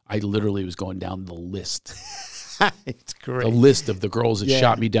me. I literally was going down the list. It's great. The list of the girls that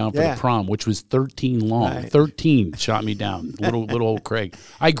shot me down for the prom, which was 13 long. Right. 13 shot me down. Little old Craig.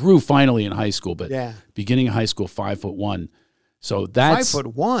 I grew finally in high school, but beginning of high school, 5'1". So that's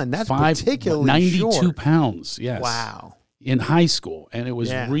 5'1". That's particularly 92 short. pounds. Yes. Wow. In high school, and it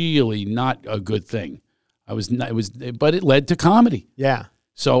was really not a good thing. But it led to comedy. Yeah.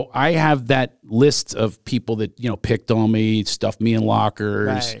 So I have that list of people that picked on me, stuffed me in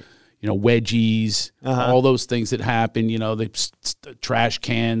lockers. Right. Wedgies, all those things that happen, the trash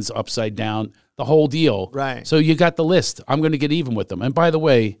cans upside down, the whole deal. Right. So you got the list. I'm going to get even with them. And by the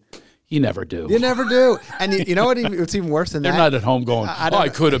way, you never do. You never do. And you know what's even worse than that? They're not at home going, I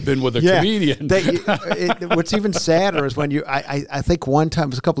could have been with a comedian. What's even sadder is when I think one time, it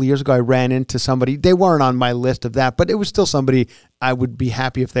was a couple of years ago, I ran into somebody. They weren't on my list of that, but it was still somebody I would be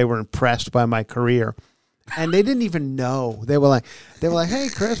happy if they were impressed by my career. And they didn't even know. They were like, "Hey,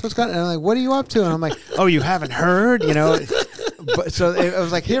 Chris, what's going on?" And I'm like, "What are you up to?" And I'm like, "Oh, you haven't heard?" But, so it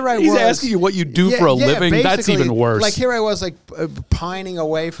was like, here I was. He's asking you what you do for a living. That's even worse. Like here I was, like pining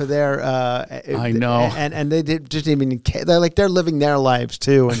away for their. I know. And they just even. They're living their lives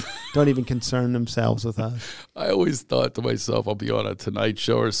too, and don't even concern themselves with us. I always thought to myself, I'll be on a Tonight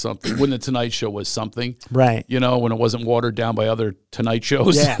Show or something. When the Tonight Show was something, right? When it wasn't watered down by other Tonight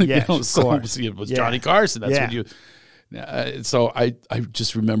shows. Yeah, so it was Johnny Carson. That's what you. So I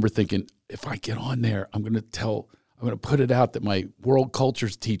just remember thinking, if I get on there, I'm going to put it out that my world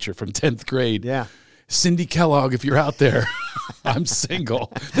cultures teacher from 10th grade Cindy Kellogg, if you're out there, I'm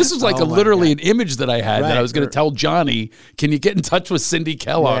single. This was like literally an image that I had that I was going to tell Johnny, can you get in touch with Cindy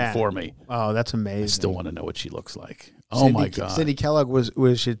Kellogg for me? Oh, that's amazing. I still want to know what she looks like. Oh, my God. Cindy Kellogg,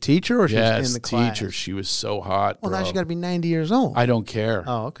 was she a teacher or she was in the class? Teacher. She was so hot, Well, now she got to be 90 years old. I don't care.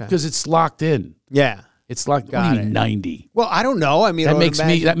 Oh, okay. Because it's locked in. Yeah. It's like 90. Well, I don't know. I mean, that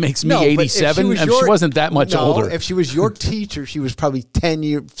makes me 87. She wasn't that much older. If she was your teacher, she was probably 10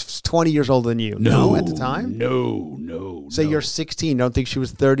 years, 20 years older than you. No, at the time. No. So you're 16. Don't think she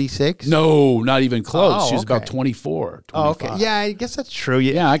was 36. No, not even close. Oh, she was about 24. 25. Oh, okay. Yeah, I guess that's true.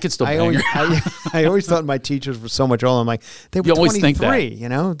 Yeah, I could still bang her. I always thought my teachers were so much older. I'm like, they were 23. Think that. You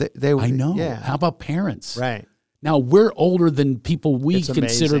know, they were. I know. Yeah. How about parents? Right. Now we're older than people we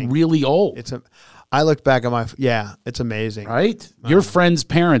consider really old. I looked back at it's amazing. Right? Your friends'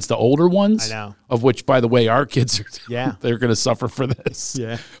 parents, the older ones, I know. Of which, by the way, our kids are, they're going to suffer for this.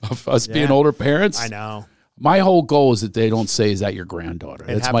 Yeah. Of us being older parents. I know. My whole goal is that they don't say, is that your granddaughter?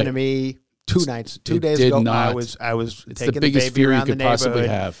 It happened to me 2 days ago. Not. I was it's taking the biggest the baby fear around you could possibly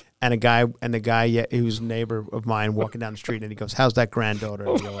have. And the guy who's a neighbor of mine walking down the street, and he goes, "How's that granddaughter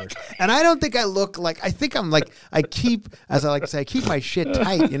of yours?" And I don't think I look like. I think I'm like. I keep, as I like to say, I keep my shit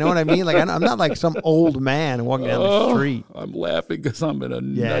tight. You know what I mean? Like I'm not like some old man walking down the street. I'm laughing because I'm in a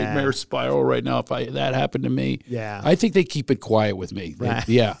nightmare spiral right now. If that happened to me, I think they keep it quiet with me. Right.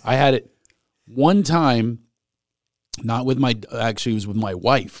 I had it one time. Not with actually, it was with my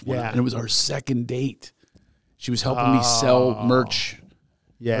wife. And it was our second date. She was helping me sell merch.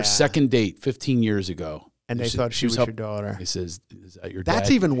 Yeah. Our second date 15 years ago. And they thought she was your daughter. He says, is that your dad? That's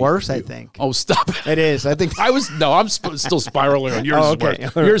even worse, I think. Oh, stop it. It is. I think. I'm still spiraling on yours. Is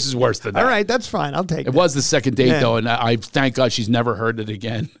worse. Yours is worse than that. All right, that's fine. I'll take it. It was the second date, though, and I thank God she's never heard it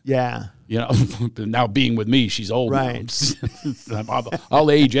again. Yeah. You know, now being with me, she's old. Right.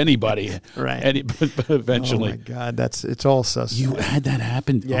 I'll age anybody. Right. But eventually. Oh, my God. It's all suspect. You had that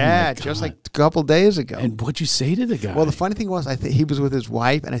happen? Yeah, just like a couple days ago. And what'd you say to the guy? Well, the funny thing was, I think he was with his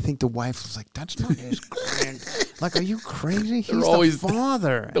wife, and I think the wife was like, that's not his Like, are you crazy? He's the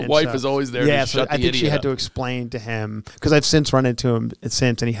father. The wife is always there to shut the idiot up. I think she had to explain to him, because I've since run into him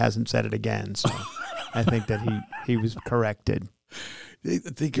since, and he hasn't said it again. So I think that he was corrected. I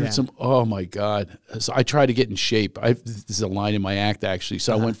think you're oh my God. So I try to get in shape. This is a line in my act, actually.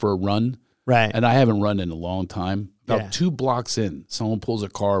 So I went for a run. Right. And I haven't run in a long time. About 2 blocks in, someone pulls a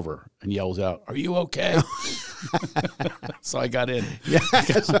Carver and yells out, "Are you okay?" So I got in.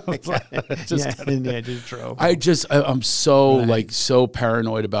 Just drove. I'm so so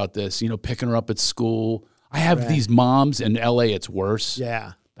paranoid about this, picking her up at school. I have these moms in LA, it's worse.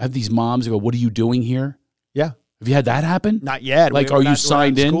 Yeah. I have these moms who go, "What are you doing here?" Yeah. Have you had that happen? Not yet. Like, are you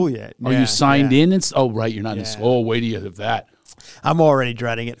signed in? School yet? Are you signed in? Right, you're not in school. Oh, wait till you have that. I'm already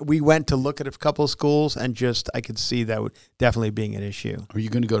dreading it. We went to look at a couple of schools, and I could see that definitely being an issue. Are you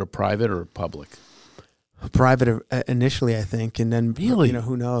going to go to private or public? Private initially, I think, and then really,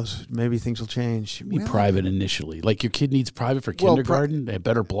 who knows? Maybe things will change. Private initially, like your kid needs private for kindergarten. They have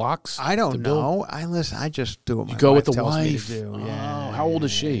better blocks. I don't know. I just do what my wife tells wife. me to do. Yeah. How old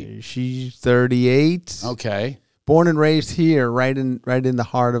is she? She's 38. Okay. Born and raised here, right in the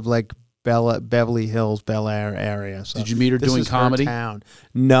heart of like Beverly Hills, Bel Air area. So did you meet her doing comedy? Town.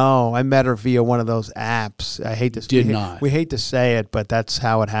 No, I met her via one of those apps. I hate to We hate to say it, but that's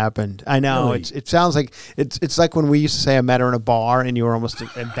how it happened. I know really? It sounds like it's like when we used to say I met her in a bar, and you were almost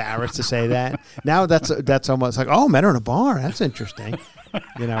embarrassed to say that. Now that's almost like, oh, met her in a bar. That's interesting.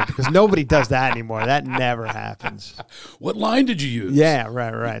 Because nobody does that anymore. That never happens. What line did you use? Yeah,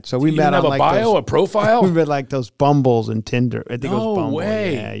 right. So we met on have a bio, a profile? We met like those Bumbles and Tinder. I think it was Bumble. No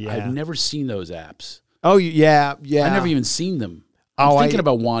way. Yeah. I've never seen those apps. Oh, yeah. I never even seen them. I'm thinking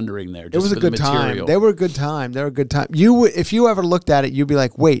about wandering there. Just it was a good time. They were a good time. If you ever looked at it, you'd be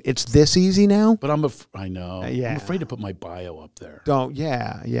like, "Wait, it's this easy now?" But I know. I'm afraid to put my bio up there. Don't.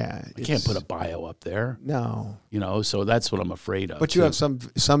 Yeah. I can't put a bio up there. No. So that's what I'm afraid of. But you have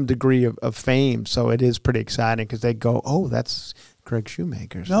some degree of fame, so it is pretty exciting because they go, "Oh, that's Craig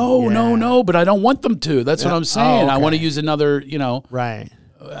Shoemaker." No. But I don't want them to. That's what I'm saying. I want to use another. Right.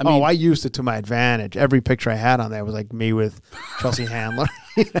 I used it to my advantage. Every picture I had on there was like me with Chelsea Handler.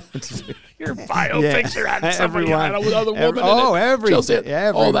 Your bio picture had somebody had with other women.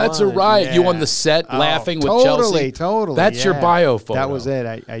 Everyone. That's a riot. Yeah. You on the set laughing with Chelsea. Totally. That's your bio photo. That was it.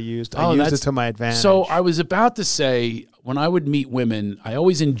 I used it to my advantage. So I was about to say, when I would meet women, I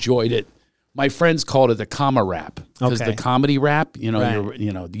always enjoyed it. My friends called it the comma rap because the comedy rap, you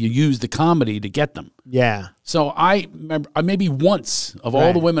use the comedy to get them. Yeah. So I remember maybe once of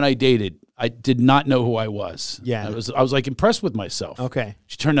all the women I dated, I did not know who I was. Yeah. I was like impressed with myself. Okay.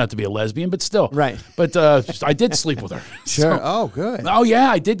 She turned out to be a lesbian, but still. Right. But I did sleep with her. Sure. So, good. Oh, yeah,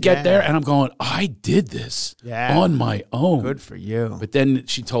 I did get there. And I'm going, I did this on my own. Good for you. But then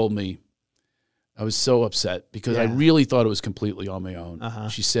she told me, I was so upset because I really thought it was completely on my own.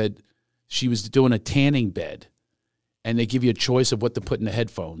 She said she was doing a tanning bed, and they give you a choice of what to put in the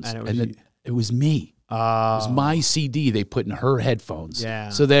headphones. And it was me. It was my CD they put in her headphones. Yeah.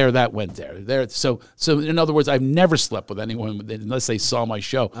 So that went there. So in other words, I've never slept with anyone unless they saw my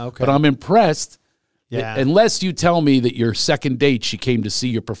show. Okay. But I'm impressed. Yeah. Unless you tell me that your second date she came to see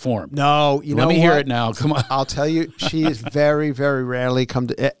you perform. No, Let me hear it now. Come on. I'll tell you, she is very, very rarely come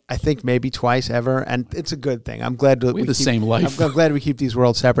to. I think maybe twice ever, and it's a good thing. I'm glad that we have the same life. I'm glad we keep these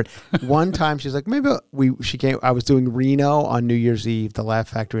worlds separate. One time she's like, maybe she came. I was doing Reno on New Year's Eve, the Laugh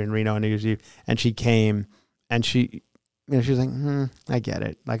Factory in Reno on New Year's Eve, and she came, and she was like, I get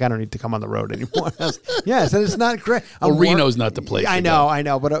it. Like, I don't need to come on the road anymore. Yes, and it's not great. Reno's not the place. I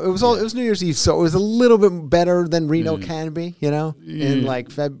know, but it was New Year's Eve, so it was a little bit better than Reno can be. In like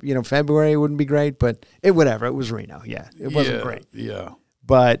February it wouldn't be great, but whatever. It was Reno. Yeah, it wasn't great. Yeah,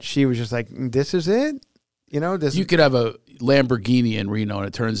 but she was just like, this is it. You could have a Lamborghini in Reno and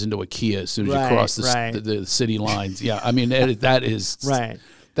it turns into a Kia as soon as you cross the city lines. Yeah, I mean that is right.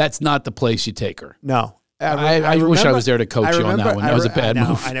 That's not the place you take her. No. I wish I was there to coach you on that one. That was a bad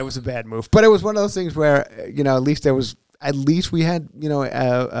move. I know it was a bad move, but it was one of those things where at least we had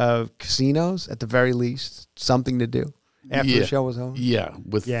casinos at the very least, something to do after the show was over. Yeah,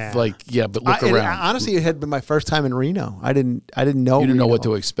 but look around. Honestly, it had been my first time in Reno. I didn't know. You didn't Reno. know what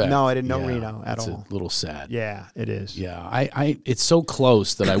to expect. No, I didn't know Reno at all. It's a little sad. Yeah, it is. Yeah, it's so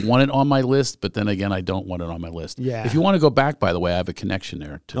close that I want it on my list, but then again, I don't want it on my list. Yeah. If you want to go back, by the way, I have a connection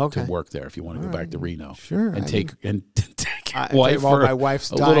there to work there. If you want to go back to Reno, sure, and take wife for my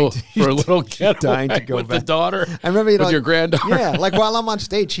wife's a little getaway to go with back. the daughter. I remember with your granddaughter. Yeah, like while I'm on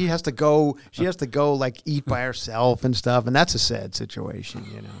stage, she has to go like eat by herself and stuff, and that's a sad situation,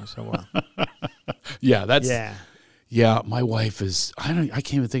 So yeah, that's yeah. My wife is. I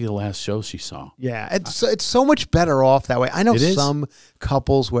can't even think of the last show she saw. Yeah, it's so much better off that way. I know some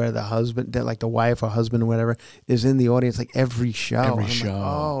couples where the husband, like the wife or husband or whatever, is in the audience like every show. Every show. Like,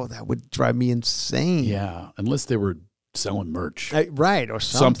 oh, that would drive me insane. Yeah, unless they were selling merch, right, or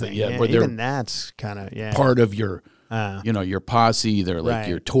something. Yeah, where even that's kind of part of your. Your posse, they're like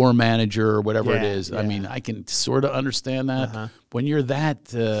your tour manager or whatever it is. I mean, I can sort of understand that when you're that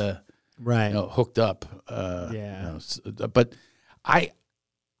hooked up. But I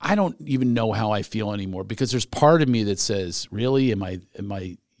don't even know how I feel anymore because there's part of me that says, really, am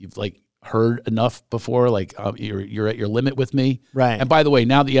I you've like heard enough before? Like you're at your limit with me, right? And by the way,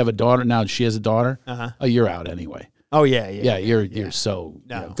 now that you have a daughter, now she has a daughter, you're out anyway. Oh yeah. You're so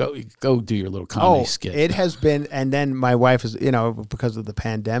go do your little comedy skit. It has been, and then my wife is because of the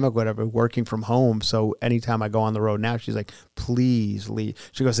pandemic, whatever, working from home. So anytime I go on the road now, she's like, "Please leave."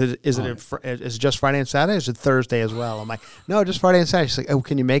 She goes, "Is it just Friday and Saturday? Or is it Thursday as well?" I'm like, "No, just Friday and Saturday." She's like, "Oh,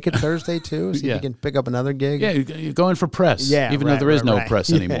 can you make it Thursday too? See if you can pick up another gig." Yeah, you're going for press. Yeah, even though there is no press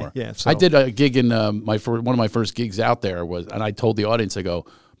anymore. Yeah. So. I did a gig in one of my first gigs out there and I told the audience, I go,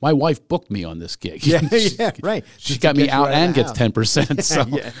 my wife booked me on this gig. Right. She got me out and gets 10%. So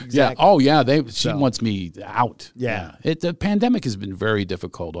exactly. She wants me out. Yeah. The pandemic has been very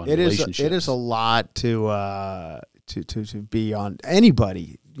difficult on relationships. It is a lot to be on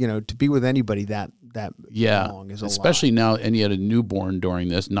anybody. To be with anybody that long is a lot. Especially now, and you had a newborn during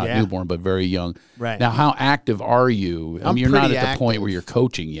this, not newborn, but very young. Right. Now, how active are you? I mean, you're not at active. the point where you're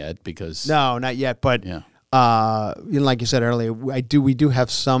coaching yet because no, not yet, but. Yeah. Like you said earlier, we do have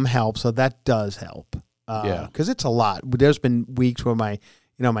some help, so that does help. Because it's a lot. There's been weeks where my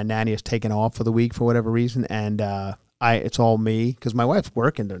nanny has taken off for the week for whatever reason, and it's all me because my wife's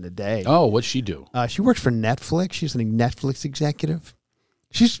working during the day. Oh, what's she do? She works for Netflix. She's a Netflix executive.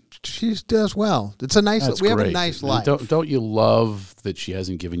 She does well. It's a nice. That's we great. have a nice life. Don't you love that she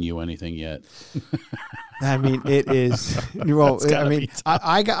hasn't given you anything yet? I mean, it is. Well, I mean,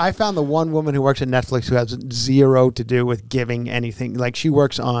 I found the one woman who works at Netflix who has zero to do with giving anything. Like she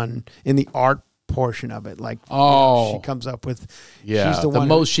works in the art portion of it. Like she comes up with. Yeah, she's the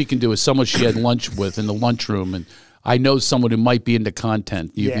most she can do is someone she had lunch with in the lunchroom, and I know someone who might be into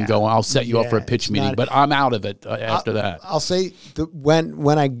content. You can go. I'll set you up for a pitch meeting, but I'm out of it after that. I'll say when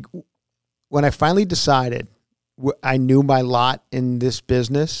I finally decided. I knew my lot in this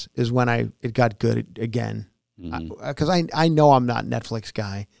business is when it got good again. Because I know I'm not Netflix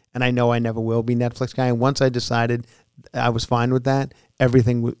guy, and I know I never will be Netflix guy. And once I decided I was fine with that.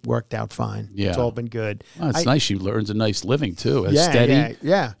 Everything worked out fine. Yeah. It's all been good. Well, it's nice. She earns a nice living, too. Yeah, steady.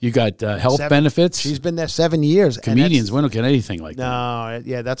 Yeah. You got health benefits. She's been there 7 years. Comedians, we don't get anything like that. No,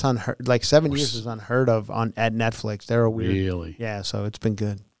 yeah, that's unheard. Like 7 years is unheard of at Netflix. They're a weird. Really? Yeah, so it's been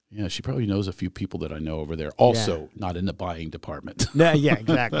good. Yeah, she probably knows a few people that I know over there. Also, not in the buying department. Yeah,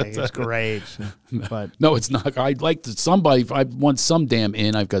 exactly. It's great. But no, it's not. I'd like to somebody. If I want some damn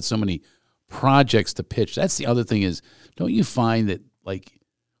in, I've got so many projects to pitch. That's the other thing is, don't you find that like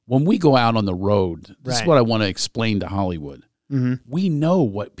when we go out on the road, this is what I want to explain to Hollywood. Mm-hmm. We know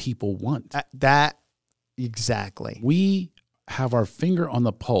what people want. That exactly. We have our finger on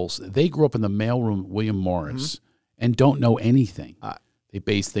the pulse. They grew up in the mailroom, William Morris, and don't know anything. They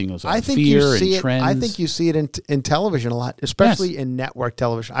base things on fear and trends. I think you see it in television a lot, especially in network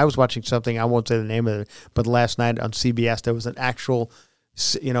television. I was watching something, I won't say the name of it, but last night on CBS there was an actual,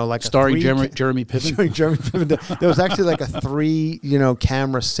 like starring Jeremy Piven. Jeremy Piven. There was actually like a 3,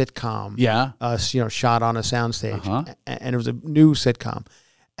 camera sitcom. Yeah. Shot on a soundstage, and it was a new sitcom,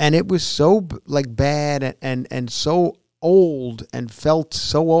 and it was so like bad and so old and felt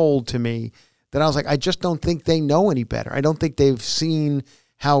so old to me. That I was like, I just don't think they know any better. I don't think they've seen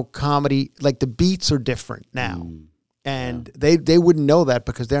how comedy, like the beats are different now. And they wouldn't know that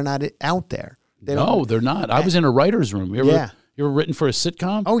because they're not out there. They're not. I was in a writer's room. You ever written for a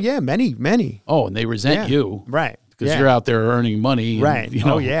sitcom? Oh, yeah, many. Oh, and they resent you. Right. Because you're out there earning money. And, right.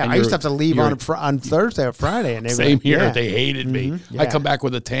 I used to have to leave on Thursday or Friday. And same here. Yeah. They hated me. I come back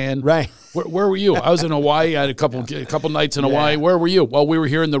with a tan. Right. Where were you? I was in Hawaii. I had a couple nights in Hawaii. Where were you? Well, we were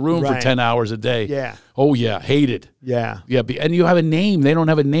here in the room for 10 hours a day. Yeah. Oh, yeah. Hated. Yeah. Yeah. And you have a name. They don't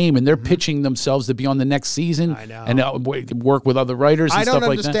have a name. And they're pitching themselves to be on the next season. I know. And work with other writers and stuff like that. I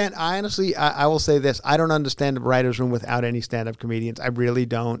don't understand. I honestly, I will say this. I don't understand the writer's room without any stand-up comedians. I really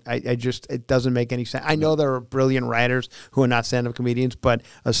don't. I just, it doesn't make any sense. I know there are brilliant writers who are not stand-up comedians, but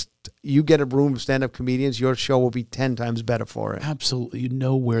you get a room of stand-up comedians, your show will be 10 times better for it. Absolutely. You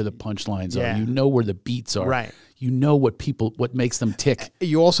know where the punchlines are. You know where the beats are. Right. You know what makes them tick.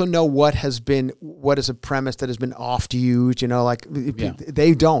 You also know what is a premise that has been oft used,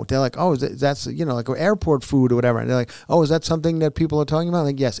 they don't. They're like, oh, that's like airport food or whatever. And they're like, oh, is that something that people are talking about?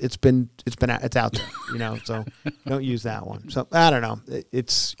 Like, yes, it's out there, so don't use that one. So I don't know.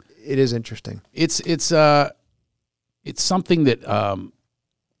 It is interesting. It's something that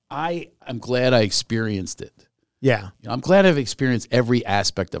I'm glad I experienced it. Yeah. I'm glad I've experienced every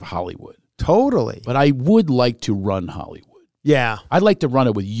aspect of Hollywood. Totally. But I would like to run Hollywood. Yeah. I'd like to run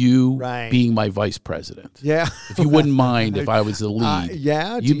it with you being my vice president. Yeah. If you wouldn't mind if I was the lead.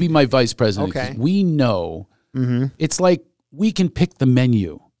 You'd be my vice president. Okay. We know it's like we can pick the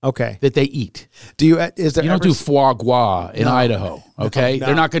menu. Okay. That they eat. You don't do foie gras in Idaho, okay? No,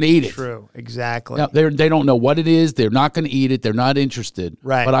 they're not going to eat it. True, exactly. No, they don't know what it is. They're not going to eat it. They're not interested.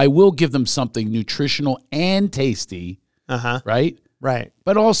 Right. But I will give them something nutritional and tasty. Right? Right.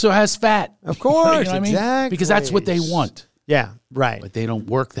 But also has fat. Of course, you know what exactly. I mean? Because that's what they want. Yeah, right. But they don't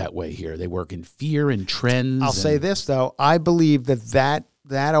work that way here. They work in fear and trends. I'll say this, though. I believe that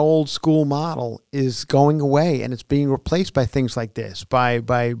old school model is going away, and it's being replaced by things like this, by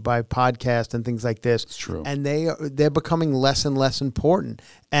podcasts and things like this. It's true. And they're becoming less and less important.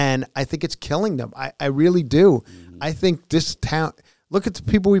 And I think it's killing them. I really do. I think this town, look at the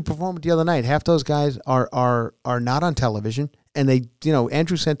people we performed the other night. Half those guys are not on television, and they,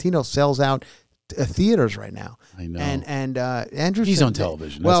 Andrew Santino sells out theaters right now. I know. And Andrew, he's on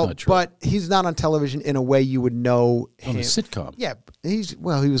television. That's not true. But he's not on television in a way you would know him. On a sitcom. Yeah, he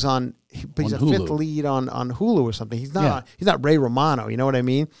was on. But he's on a Hulu. fifth lead on Hulu or something. He's not. He's not Ray Romano. You know what I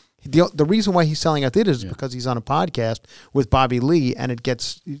mean? The reason why he's selling out theaters is because he's on a podcast with Bobby Lee, and it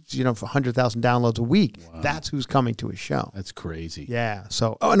gets for 100,000 downloads a week. Wow. That's who's coming to his show. That's crazy. Yeah.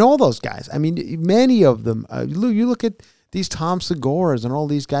 So and all those guys. I mean, many of them. You look at these Tom Segura's and all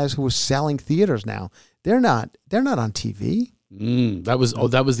these guys who are selling theaters now. They're not on TV. That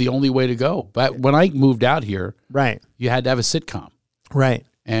was the only way to go. But when I moved out here, right, you had to have a sitcom. Right.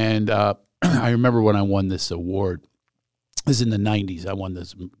 And I remember when I won this award. This is in the 90s. I won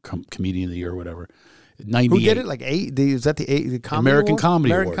this Comedian of the Year or whatever. 98. Who did it? Like is that the Comedy American Award?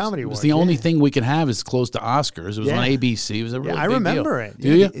 Comedy American Awards. Comedy It Award. was the only thing we could have is close to Oscars. It was on ABC. It was a really big I remember deal. it.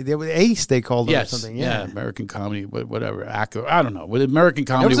 Do you? They were Ace, they called it or something. Yeah, American Comedy, whatever. I don't know. With American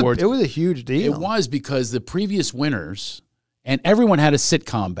Comedy Awards. It was a huge deal. It was because the previous winners, and everyone had a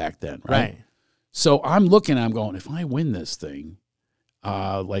sitcom back then, right? So I'm looking, I'm going, if I win this thing,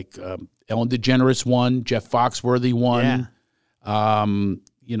 Ellen DeGeneres won, Jeff Foxworthy won. Yeah.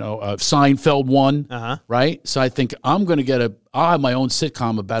 Seinfeld won, right? So I think I'll have my own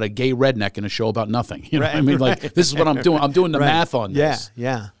sitcom about a gay redneck in a show about nothing. You know what I mean? Like, this is what I'm doing. I'm doing the math on this.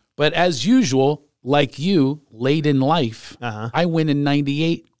 Yeah. But as usual, like you, late in life, I win in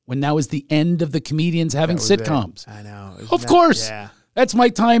 98 when that was the end of the comedians having sitcoms. I know. Of course. Yeah. That's my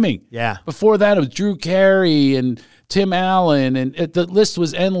timing. Yeah. Before that, it was Drew Carey and Tim Allen, and the list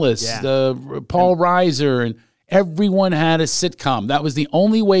was endless. Yeah. Paul Reiser, and everyone had a sitcom. That was the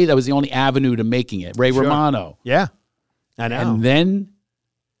only way. That was the only avenue to making it. Ray Romano. Yeah. I know. And then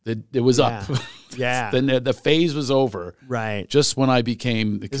it was up. Yeah. Then the phase was over. Right. Just when I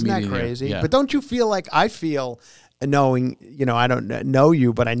became the comedian. Isn't that crazy? Yeah. But don't you feel like I feel, knowing, I don't know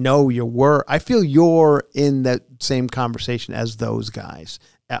you, but I know I feel you're in that same conversation as those guys.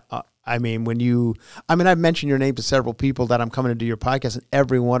 I've mentioned your name to several people that I'm coming to do your podcast, and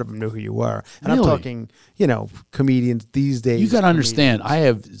every one of them knew who you were. And really? I'm talking, comedians these days. You got to understand, I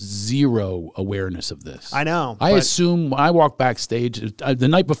have zero awareness of this. I know. I assume when I walk backstage, the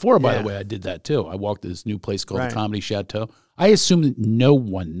night before, by the way, I did that too. I walked to this new place called the Comedy Chateau. I assume that no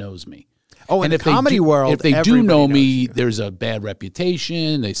one knows me. Oh, in the comedy world, if they do know me, there's a bad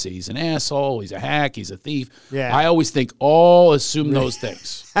reputation. They say he's an asshole, he's a hack, he's a thief. Yeah. I always think assume those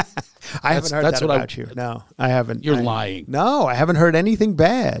things. I haven't heard that about you. No, I haven't. You're lying. No, I haven't heard anything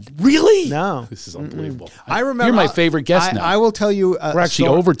bad. Really? No. This is unbelievable. I remember. You're my favorite guest now. I will tell you. We're actually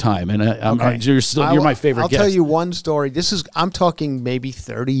overtime, and you're my favorite guest. I'll tell you one story. I'm talking maybe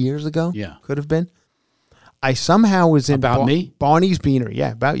 30 years ago. Yeah. Could have been. I somehow was in me? Barney's Beanery.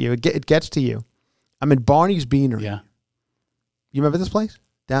 Yeah, about you. It gets to you. I'm in Barney's Beanery. Yeah. You remember this place?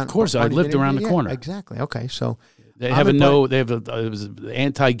 Of course, I lived around the corner. Exactly. Okay, so they have it was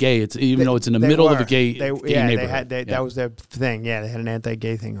anti-gay. It's though it's in the middle of a gay neighborhood. That was their thing. Yeah, they had an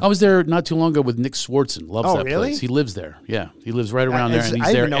anti-gay thing. I was there not too long ago with Nick Swartzen. Loves that place. He lives there. Yeah, he lives right around there, and he's there.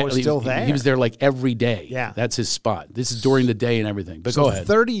 I didn't know it was still there. He was there like every day. Yeah, that's his spot. This is during the day and everything. But go ahead.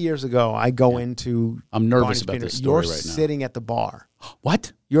 30 years ago, I go into. I'm nervous about this story right now. You're sitting at the bar.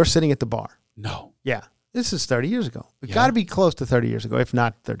 What? You're sitting at the bar. No. Yeah. This is 30 years ago. It's got to be close to 30 years ago, if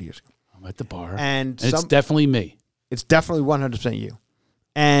not 30 years ago. I'm at the bar. And it's definitely me. It's definitely 100% you.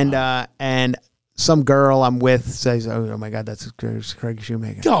 And some girl I'm with says, oh my God, that's Craig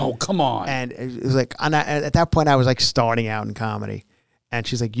Shoemaker. Oh, come on. And it was like, at that point, I was like starting out in comedy. And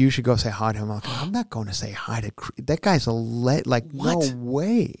she's like, you should go say hi to him. I'm like, I'm not going to say hi to that guy's what? No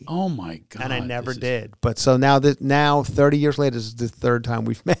way. Oh my God. And I never did. But so now 30 years later, this is the third time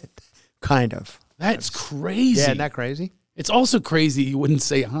we've met. Kind of. That's crazy. Yeah, isn't that crazy? It's also crazy you wouldn't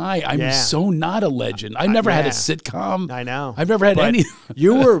say hi. I'm so not a legend. I've never had a sitcom. I know. I've never had any.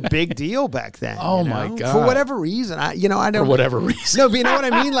 You were a big deal back then. Oh my God! For whatever reason, I don't. For whatever reason. No, but you know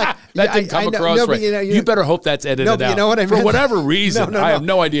what I mean. Like that didn't come across right. You better hope that's edited out. You know what I mean? For whatever reason, I have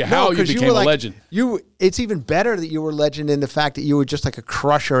no idea how you became a legend. It's even better that you were a legend in the fact that you were just like a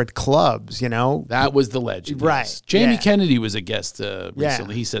crusher at clubs. That was the legend, right? Yes. Jamie Kennedy was a guest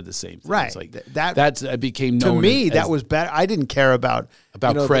recently. He said the same thing. Right. It's like that became known to me. That was better. I didn't care about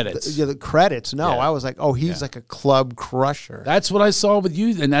credits. The credits. No, I was like, oh, he's like a club crusher. That's what I saw with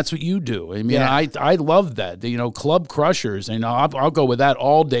you, and that's what you do. I mean, I love that. Club crushers. And I'll go with that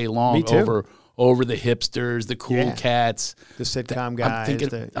all day long. Me too. Over the hipsters, the cool cats, the sitcom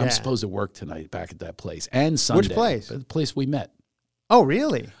guys. I'm supposed to work tonight back at that place and Sunday. Which place? The place we met. Oh,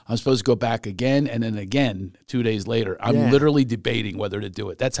 really? I'm supposed to go back again and then again 2 days later. I'm literally debating whether to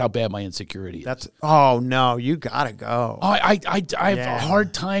do it. That's how bad my insecurity is. Oh, no, you got to go. Oh, I have a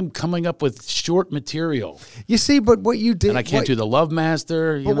hard time coming up with short material. You see, but what you did... And I can't do the Love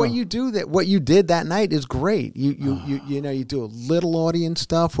Master. But what you did that night is great. You do a little audience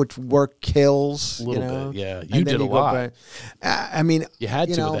stuff, which work kills. A little bit, yeah. You did a lot. I mean... You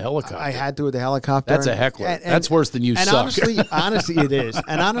had to with the helicopter. I had to with the helicopter. That's a heckler. That's worse than you suck. Honestly, it is.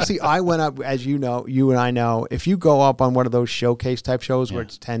 And honestly, I went up, as you know, you and I know, if you go up on one of those showcase type shows where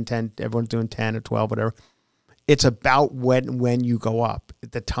it's 10, everyone's doing 10 or 12, whatever, it's about when you go up.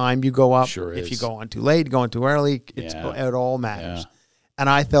 At the time you go up, sure if you go on too late, go on too early, it all matters. Yeah. And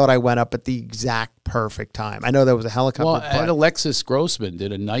I thought I went up at the exact perfect time. I know there was a helicopter. Well, and Alexis Grossman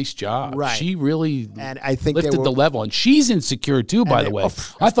did a nice job. Right. She really I think lifted the level. And she's insecure too, by the way.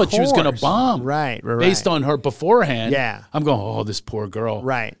 I thought she was going to bomb. Right. Based on her beforehand. Yeah. I'm going, oh, this poor girl.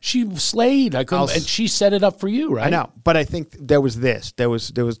 Right. She slayed. And she set it up for you, right? I know. But I think there was this. There was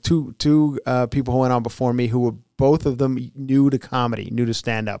two people who went on before me who were both of them new to comedy, new to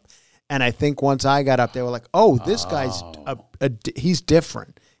stand-up. And I think once I got up, they were like, oh, this guy's, he's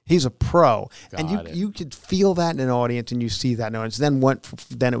different. He's a pro, and you could feel that in an audience, and you see that in an audience.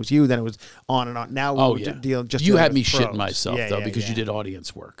 Then it was you, then it was on and on. Now you had me shitting myself because you did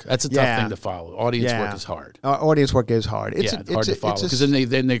audience work. That's a tough thing to follow. Audience work is hard. Audience work is hard. It's hard to follow because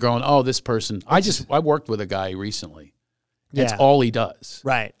then they're going, oh, this person. I worked with a guy recently. That's all he does.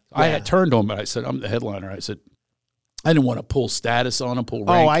 Right. I had turned to him and I said, I'm the headliner. I said, I didn't want to pull status on him, pull rank.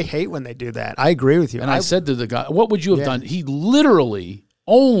 Oh, I hate when they do that. I agree with you. And I said to the guy, what would you have done? He literally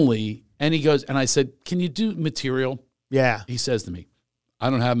and he goes, and I said, can you do material? Yeah. He says to me, I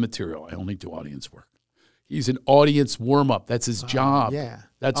don't have material. I only do audience work. He's an audience warm-up. That's his job. Yeah.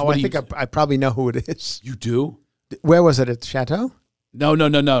 That's what I think I probably know who it is. You do? Where was it? At the Chateau? No.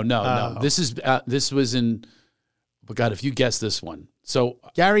 This was in, but God, if you guess this one. So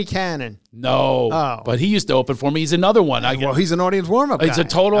Gary Cannon. No, but he used to open for me. He's another one. Well, he's an audience warm-up guy. He's a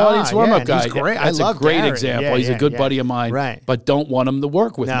total audience warm-up guy. He's great. That's a great example. Yeah, he's a good buddy of mine. Right. But don't want him to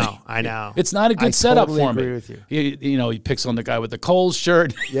work with me. No, I know. It's not a good setup for me. I totally agree with you. He picks on the guy with the Kohl's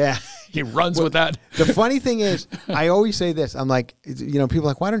shirt. Yeah. He runs with that. The funny thing is, I always say this. I'm like, people are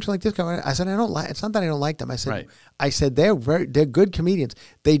like, why don't you like this guy? I said, I don't like. It's not that I don't like them. I said, they're good comedians.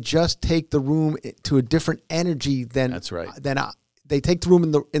 They just take the room to a different energy than. That's right. They take the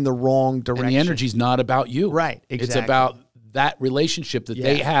room in the wrong direction. And the energy's not about you. Right, exactly. It's about that relationship that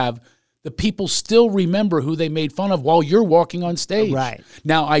they have. The people still remember who they made fun of while you're walking on stage. Right.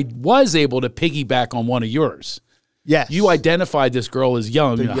 Now, I was able to piggyback on one of yours. Yes. You identified this girl as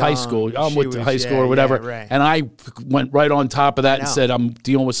young in high school. I'm with high school or whatever. Right. And I went right on top of that and said, I'm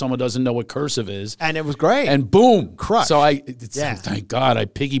dealing with someone who doesn't know what cursive is. And it was great. And boom. Crushed. So thank God I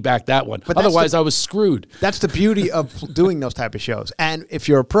piggybacked that one. But otherwise I was screwed. That's the beauty of doing those type of shows. And if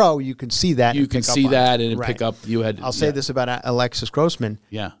you're a pro, you can see that. You can see that and pick up. I'll say this about Alexis Grossman.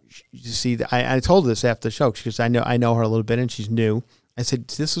 Yeah. You see, I told her this after the show because I know her a little bit and she's new. I said,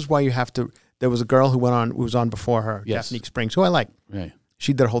 this is why you have to. There was a girl who was on before her, Daphne Springs, who I like. Right.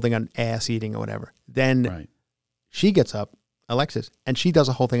 She did a whole thing on ass eating or whatever. Then she gets up, Alexis, and she does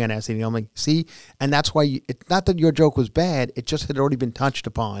a whole thing on ass eating. I'm like, see? And that's why it's not that your joke was bad. It just had already been touched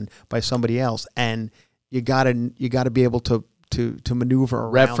upon by somebody else. And you gotta be able to maneuver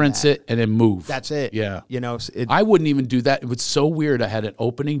around reference it and then move. That's it. Yeah. I wouldn't even do that. It was so weird. I had an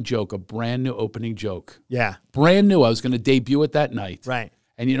opening joke, a brand new opening joke. Yeah. Brand new. I was going to debut it that night. Right.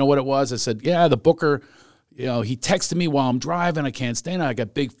 And you know what it was? I said, the booker, he texted me while I'm driving. I can't stand it. I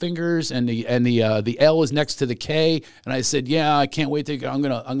got big fingers, and the L is next to the K. And I said, I can't wait to. I'm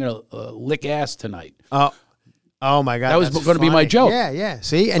gonna lick ass tonight. Oh my God, that was going to be my joke. Yeah.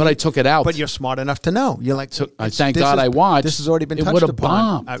 See, but I took it out. But you're smart enough to know. You're like, thank God I watched. This has already been touched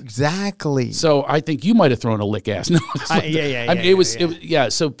upon. Bombed. Exactly. So I think you might have thrown a lick ass. No,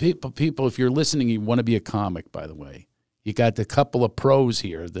 So people, if you're listening, you want to be a comic. By the way. You got a couple of pros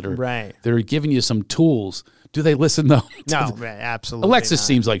here that are giving you some tools. Do they listen though? No, absolutely. Alexis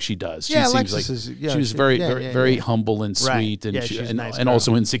seems like she does. She seems like she was very humble and sweet, and she's a nice and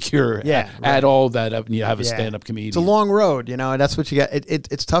also insecure. Add all that up, and you have a stand-up comedian. It's a long road, that's what you got.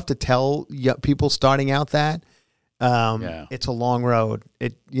 It's tough to tell people starting out that. It's a long road.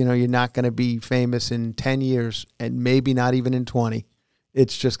 You're not going to be famous in 10 years, and maybe not even in 20.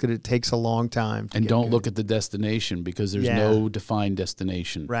 It's just it takes a long time. And don't look at the destination because there's no defined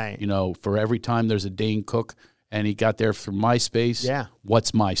destination. Right. For every time there's a Dane Cook and he got there through MySpace. Yeah.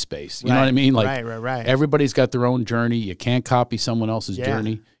 What's MySpace? You know what I mean? Like, right. Everybody's got their own journey. You can't copy someone else's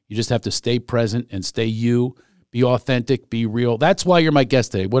journey. You just have to stay present and stay you. Be authentic, be real. That's why you're my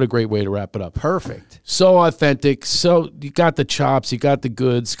guest today. What a great way to wrap it up. Perfect. So authentic. So you got the chops. You got the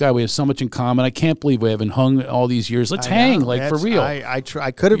goods. God, we have so much in common. I can't believe we haven't hung all these years. Let's hang, for real. I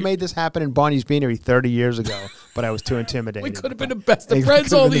could have made this happen in Barney's Beanery 30 years ago, but I was too intimidated. We could have been the best of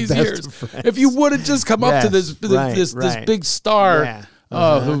friends all these years. If you would have just come up to this big star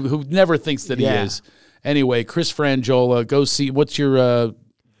who never thinks that he is. Anyway, Chris Franjola, go see. What's your...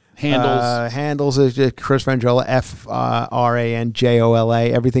 handles is Chris Franjola, FRANJOLA.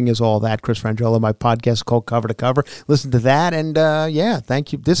 Everything is all that. Chris Franjola. My podcast is called Cover to Cover. Listen to that, and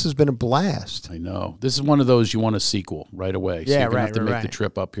thank you. This has been a blast. I know. This is one of those you want a sequel right away. So you're gonna have to make the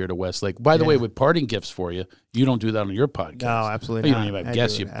trip up here to Westlake. By the way, with parting gifts for you, you don't do that on your podcast. No, absolutely not. You don't even have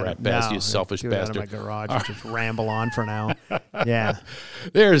guests, you bastard, you selfish bastard. Out of my garage and just ramble on for now. Yeah.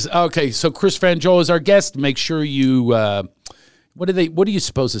 So Chris Franjola is our guest. Make sure you What are you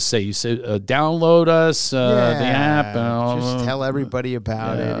supposed to say? You say download us, the app. Just tell everybody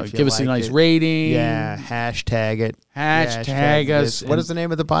about it. If give us a nice rating. Yeah, hashtag it. Hashtag us. What is the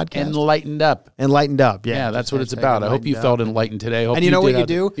name of the podcast? Enlightened Up. Enlightened Up. Yeah, that's what it's about. I hope you felt enlightened today. And you know what you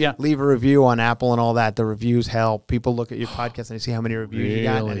do? Yeah. Leave a review on Apple and all that. The reviews help. People look at your podcast and they see how many reviews you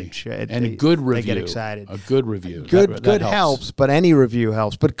got. And a good review. They get excited. A good review. Good helps, but any review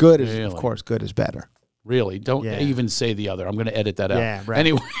helps. But good is, of course, good is better. Really? Don't even say the other. I'm going to edit that out. Yeah, right.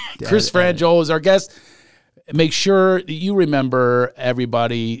 Anyway, Chris Franjola is our guest. Make sure you remember,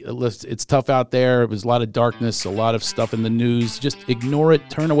 everybody, it's tough out there. There's a lot of darkness, a lot of stuff in the news. Just ignore it.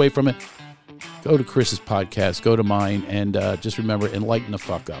 Turn away from it. Go to Chris's podcast. Go to mine. And just remember, enlighten the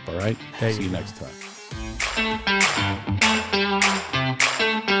fuck up, all right? See you next time.